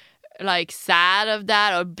are like sad of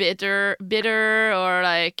that or bitter or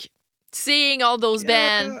like seeing all those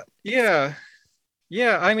bands? Yeah.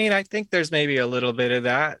 I mean, I think there's maybe a little bit of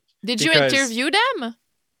that Did you because interview them?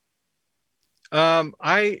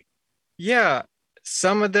 I yeah,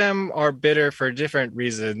 some of them are bitter for different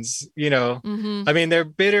reasons. Mm-hmm. I mean, they're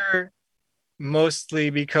bitter mostly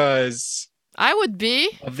because I would be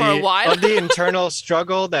of for a while. the internal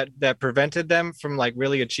struggle that prevented them from like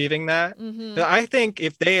really achieving that. Mm-hmm. I think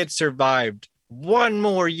if they had survived one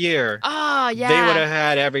more year, Ah, they would yeah. have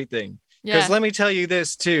had everything. Because Yeah. let me tell you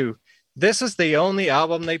this too. This is the only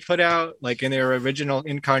album they put out like in their original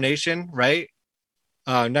incarnation, right?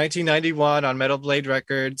 1991 on Metal Blade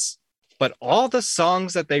Records. But all the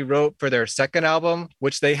songs that they wrote for their second album,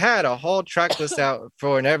 which they had a whole track list out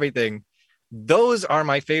for and everything, those are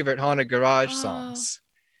my favorite Haunted Garage songs.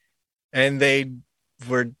 And they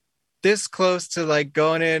were this close to like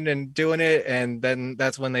going in and doing it, and then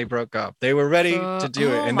that's when they broke up. They were ready to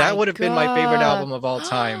do it, Oh and my that would have been my favorite God. album of all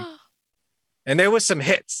time. And there was some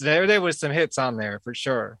hits. There was some hits on there for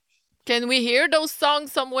sure. Can we hear those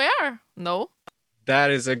songs somewhere? No.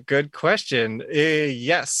 That is a good question.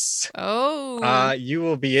 Yes. Oh. You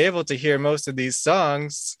will be able to hear most of these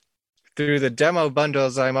songs through the demo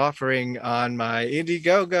bundles I'm offering on my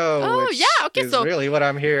Indiegogo. Oh, which yeah, okay, is so- really what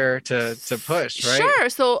I'm here to push, right? Sure.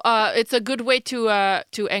 So it's a good way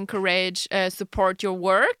to encourage, support your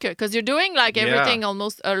work because you're doing like Yeah. everything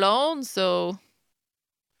almost alone. So,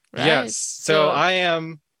 right? Yes. So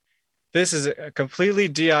this is a completely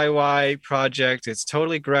DIY project. It's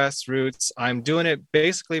totally grassroots. I'm doing it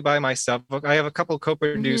basically by myself. I have a couple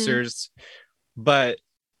co-producers, but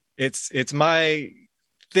it's my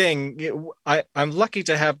thing. I'm lucky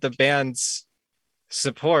to have the band's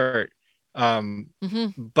support,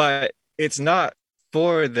 but it's not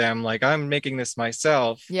for them. Like, I'm making this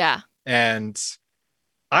myself, Yeah. and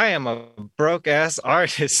I am a broke ass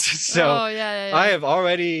artist. So Oh, yeah. I've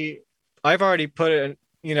already put in,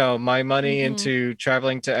 my money into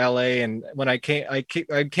traveling to LA, and when I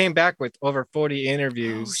came back with over 40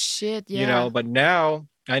 interviews. Oh shit! Yeah. But now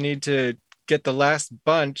I need to get the last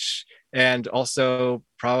bunch and also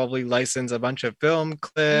probably license a bunch of film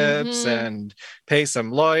clips and pay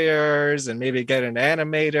some lawyers and maybe get an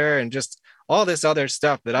animator and just all this other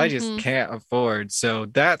stuff that I just can't afford. So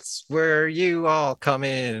that's where you all come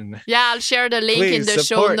in. Yeah, I'll share the link Please in the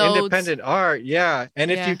show support notes. independent art. Yeah.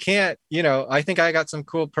 And if you can't, I think I got some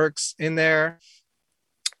cool perks in there.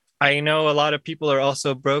 I know a lot of people are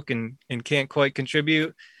also broke and can't quite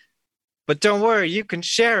contribute. But don't worry, you can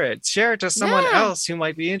share it. Share it to someone else who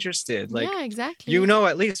might be interested. Like, yeah, exactly.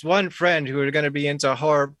 at least one friend who are going to be into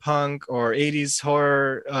horror punk or 80s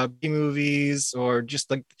horror B movies or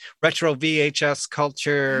just like retro VHS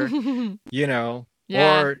culture,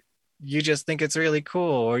 or you just think it's really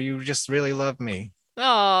cool or you just really love me.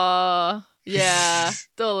 Oh, yeah,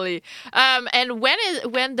 totally. And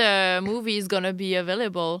when the movie is gonna be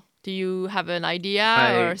available? Do you have an idea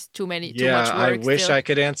or too much work? I wish still? I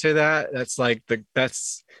could answer that. That's like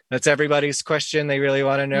that's everybody's question. They really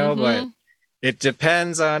want to know, but it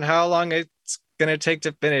depends on how long it's gonna take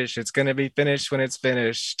to finish. It's gonna be finished when it's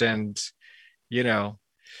finished, and Yeah.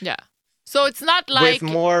 So it's not like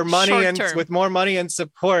with more money short-term. with more money and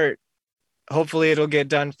support, hopefully it'll get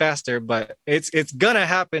done faster. But it's gonna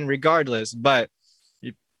happen regardless. But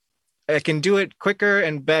I can do it quicker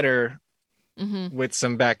and better. With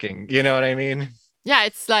some backing, you know what I mean? Yeah,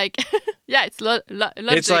 it's like, it's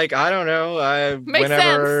it's like, I don't know,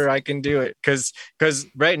 whenever I can do it, because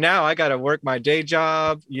right now I got to work my day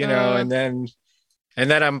job, and And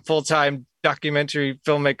then I'm full-time documentary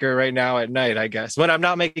filmmaker right now at night, I guess, when I'm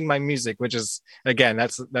not making my music, which is, again,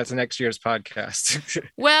 that's next year's podcast.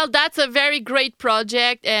 Well, that's a very great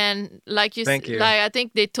project, and like you Thank said, you. like I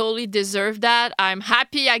think they totally deserve that. I'm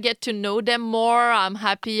happy I get to know them more. I'm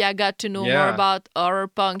happy I got to know more Yeah. about horror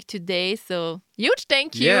punk today. So huge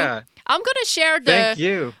thank you. Yeah, I'm gonna share thank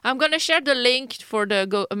you. I'm gonna share the link for the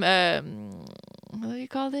what do you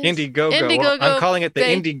call this? Indiegogo. Indiegogo I'm calling it the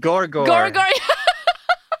thing. Indiegorgor. Gorgor.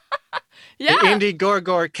 The Yeah.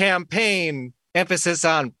 Indiegorgor campaign. Emphasis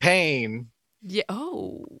on pain. Yeah.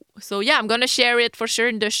 Oh. So yeah, I'm gonna share it for sure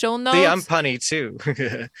in the show notes. See, I'm punny too.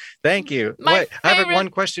 Thank you. My I have favorite- one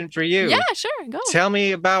question for you. Yeah, sure. Go. Tell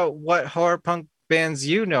me about what horror punk bands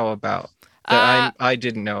you know about that I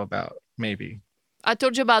didn't know about, maybe. I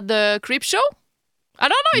told you about the Creep Show. I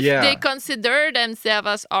don't know if Yeah. they consider themselves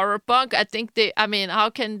as horror punk. I think they. I mean, how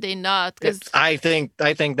can they not? Because I think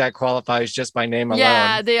that qualifies just by name alone.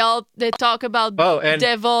 yeah, they talk about Oh, and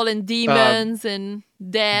devil and demons and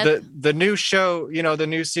death. the new show, the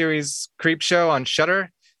new series Creep Show on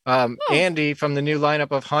Shudder. Oh. Andy from the new lineup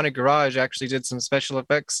of Haunted Garage actually did some special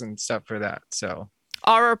effects and stuff for that. So,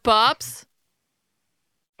 Horror Pops.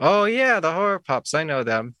 oh yeah, the horror pops, I know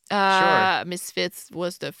them. Sure. Misfits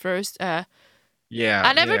was the first. Yeah,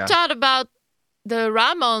 I never yeah. thought about the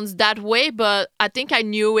Ramones that way, but I think I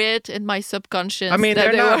knew it in my subconscious. I mean, that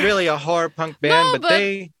they're they not were- really a horror punk band, No, but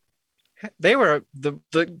but- they were the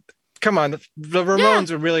come on, the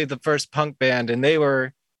Ramones were really the first punk band, and they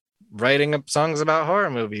were writing up songs about horror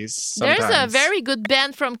movies. Sometimes. There's a very good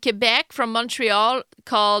band from Quebec, from Montreal,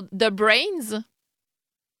 called The Brains,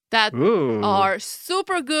 that Ooh. are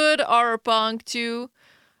super good horror punk too.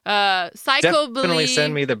 Psychobilly, Definitely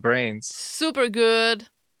send me the brains. super good,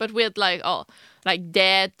 but with like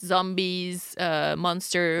death, zombies,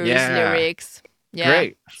 monsters, Yeah. lyrics. Yeah.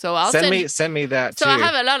 Great. So I'll send me that So too. I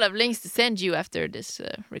have a lot of links to send you after this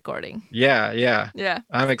recording. Yeah. Yeah.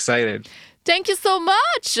 I'm excited. Thank you so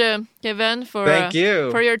much, Kevin, for Thank you.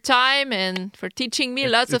 for your time and for teaching me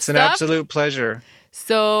lots of It's an stuff. absolute pleasure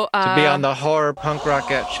So to be on the horror punk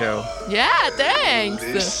Roquette show. yeah, thanks.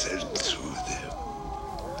 Listen to them.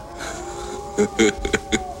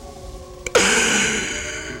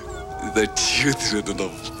 The children of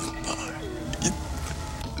the night.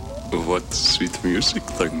 What sweet music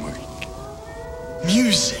they make.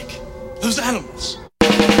 Music. Those animals.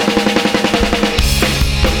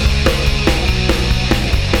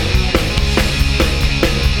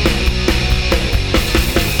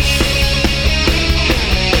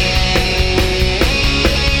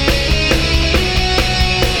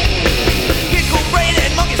 Pickle brain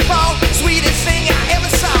and monkey's paw, sweetest thing I ever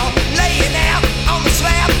saw. Laying out on the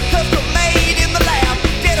slab, custom made in the lab.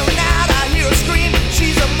 Dead or not, I hear her scream.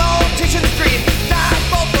 She's a mortician's dream. Dive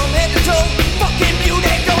both from head to toe. Fucking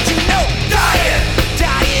beauty, don't you know? Dying.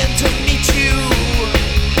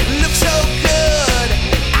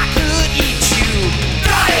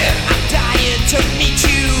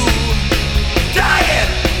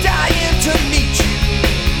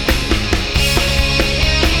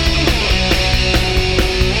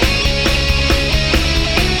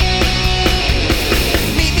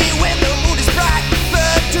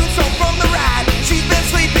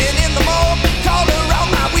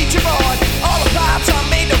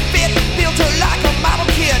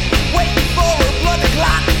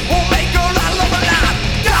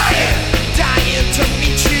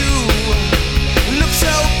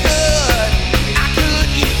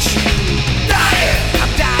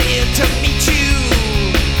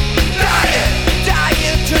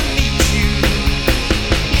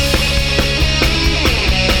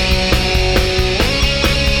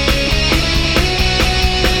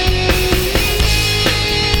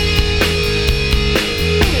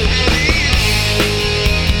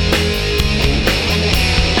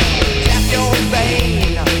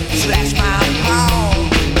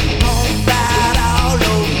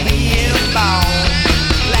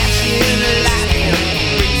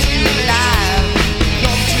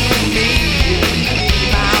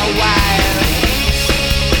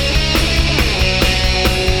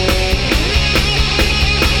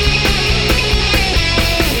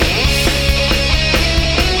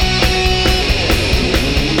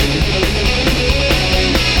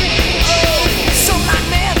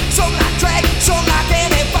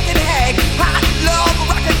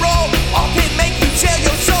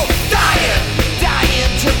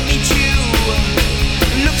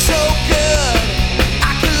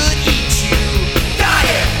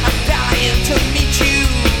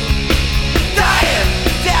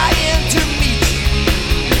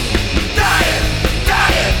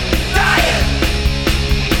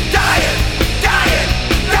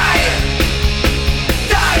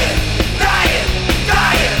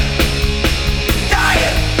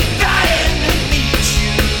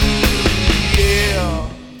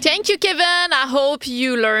 hope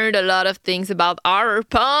you learned a lot of things about horror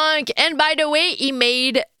punk. And by the way, he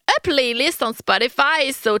made a playlist on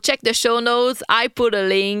Spotify, so check the show notes. I put a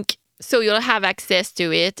link so you'll have access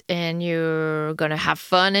to it and you're gonna have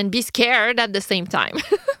fun and be scared at the same time.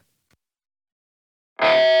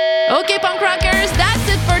 Okay, punk rockers, that's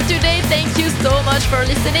it for today. Thank you so much for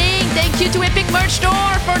listening. Thank you to Epic Merch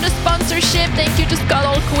Store for the sponsorship. Thank you to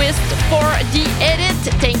Scuttlequist for the edit.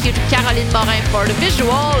 Thank you to Caroline Morin for the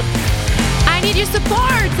visual. I need your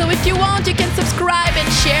support, so if you want, you can subscribe and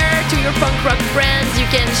share to your punk rock friends. You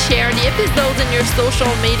can share the episodes in your social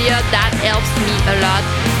media. That helps me a lot.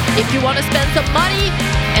 If you want to spend some money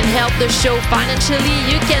and help the show financially,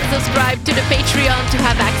 you can subscribe to the Patreon to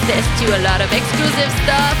have access to a lot of exclusive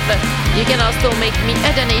stuff. You can also make me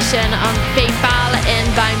a donation on PayPal and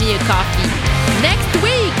buy me a coffee. Next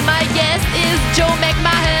week, my guest is Joe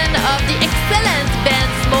McMahon of the excellent band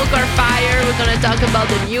Smoke or Fire. We're going to talk about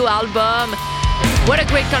the new album. What a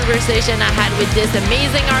great conversation I had with this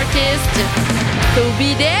amazing artist. So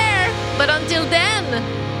be there. But until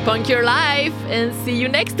then, punk your life and see you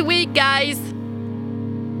next week, guys.